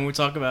 Next time when we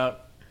talk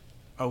about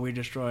are we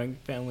destroying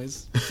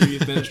families through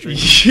youth ministry?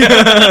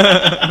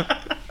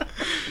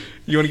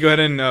 You want to go ahead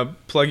and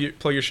plug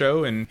your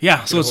show and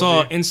Yeah, so get a it's hold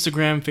all of you?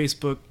 Instagram,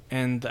 Facebook,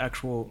 and the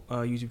actual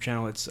YouTube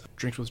channel. It's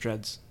Drinks with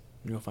Dreads.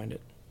 You'll find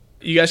it.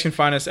 You guys can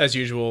find us as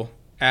usual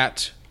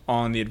at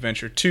On the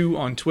Adventure 2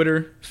 on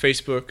Twitter,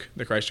 Facebook,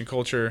 The Christ in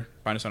Culture.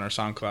 Find us on our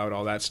SoundCloud,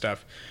 all that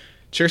stuff.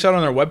 Check us out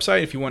on our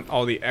website if you want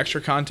all the extra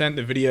content,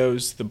 the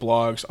videos, the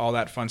blogs, all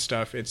that fun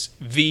stuff. It's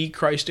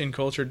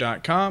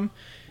thechristinculture.com.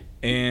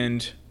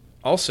 And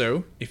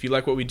also, if you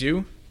like what we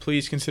do,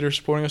 please consider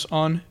supporting us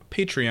on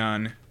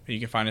Patreon. You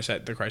can find us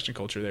at The Christ in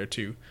Culture there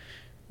too,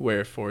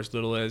 where for as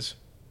little as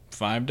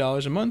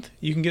 $5 a month,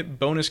 you can get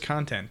bonus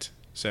content.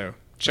 So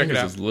check it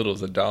out. As little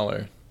as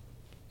 $1.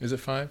 Is it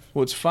 $5?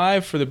 Well, it's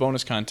 $5 for the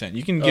bonus content.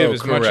 You can give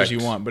as much as correct. you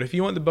want, but if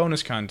you want the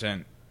bonus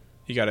content,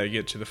 you got to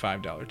get to the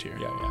 $5 tier.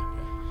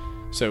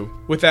 Yeah. So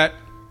with that,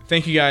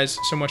 thank you guys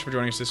so much for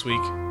joining us this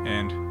week,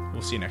 and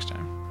we'll see you next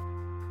time.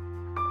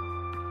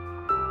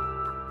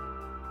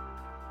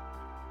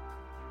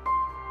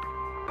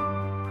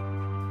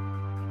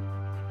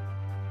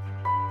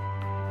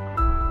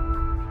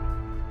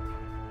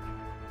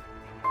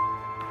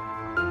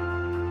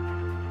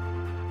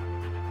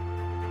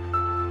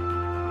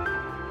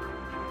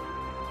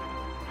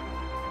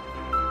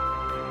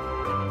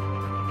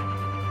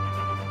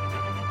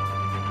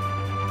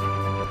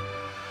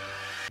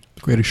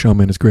 Greatest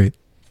Showman is great.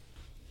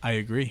 I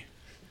agree.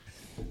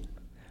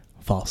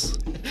 False.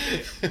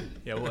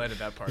 Yeah, we'll edit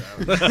that part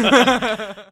out.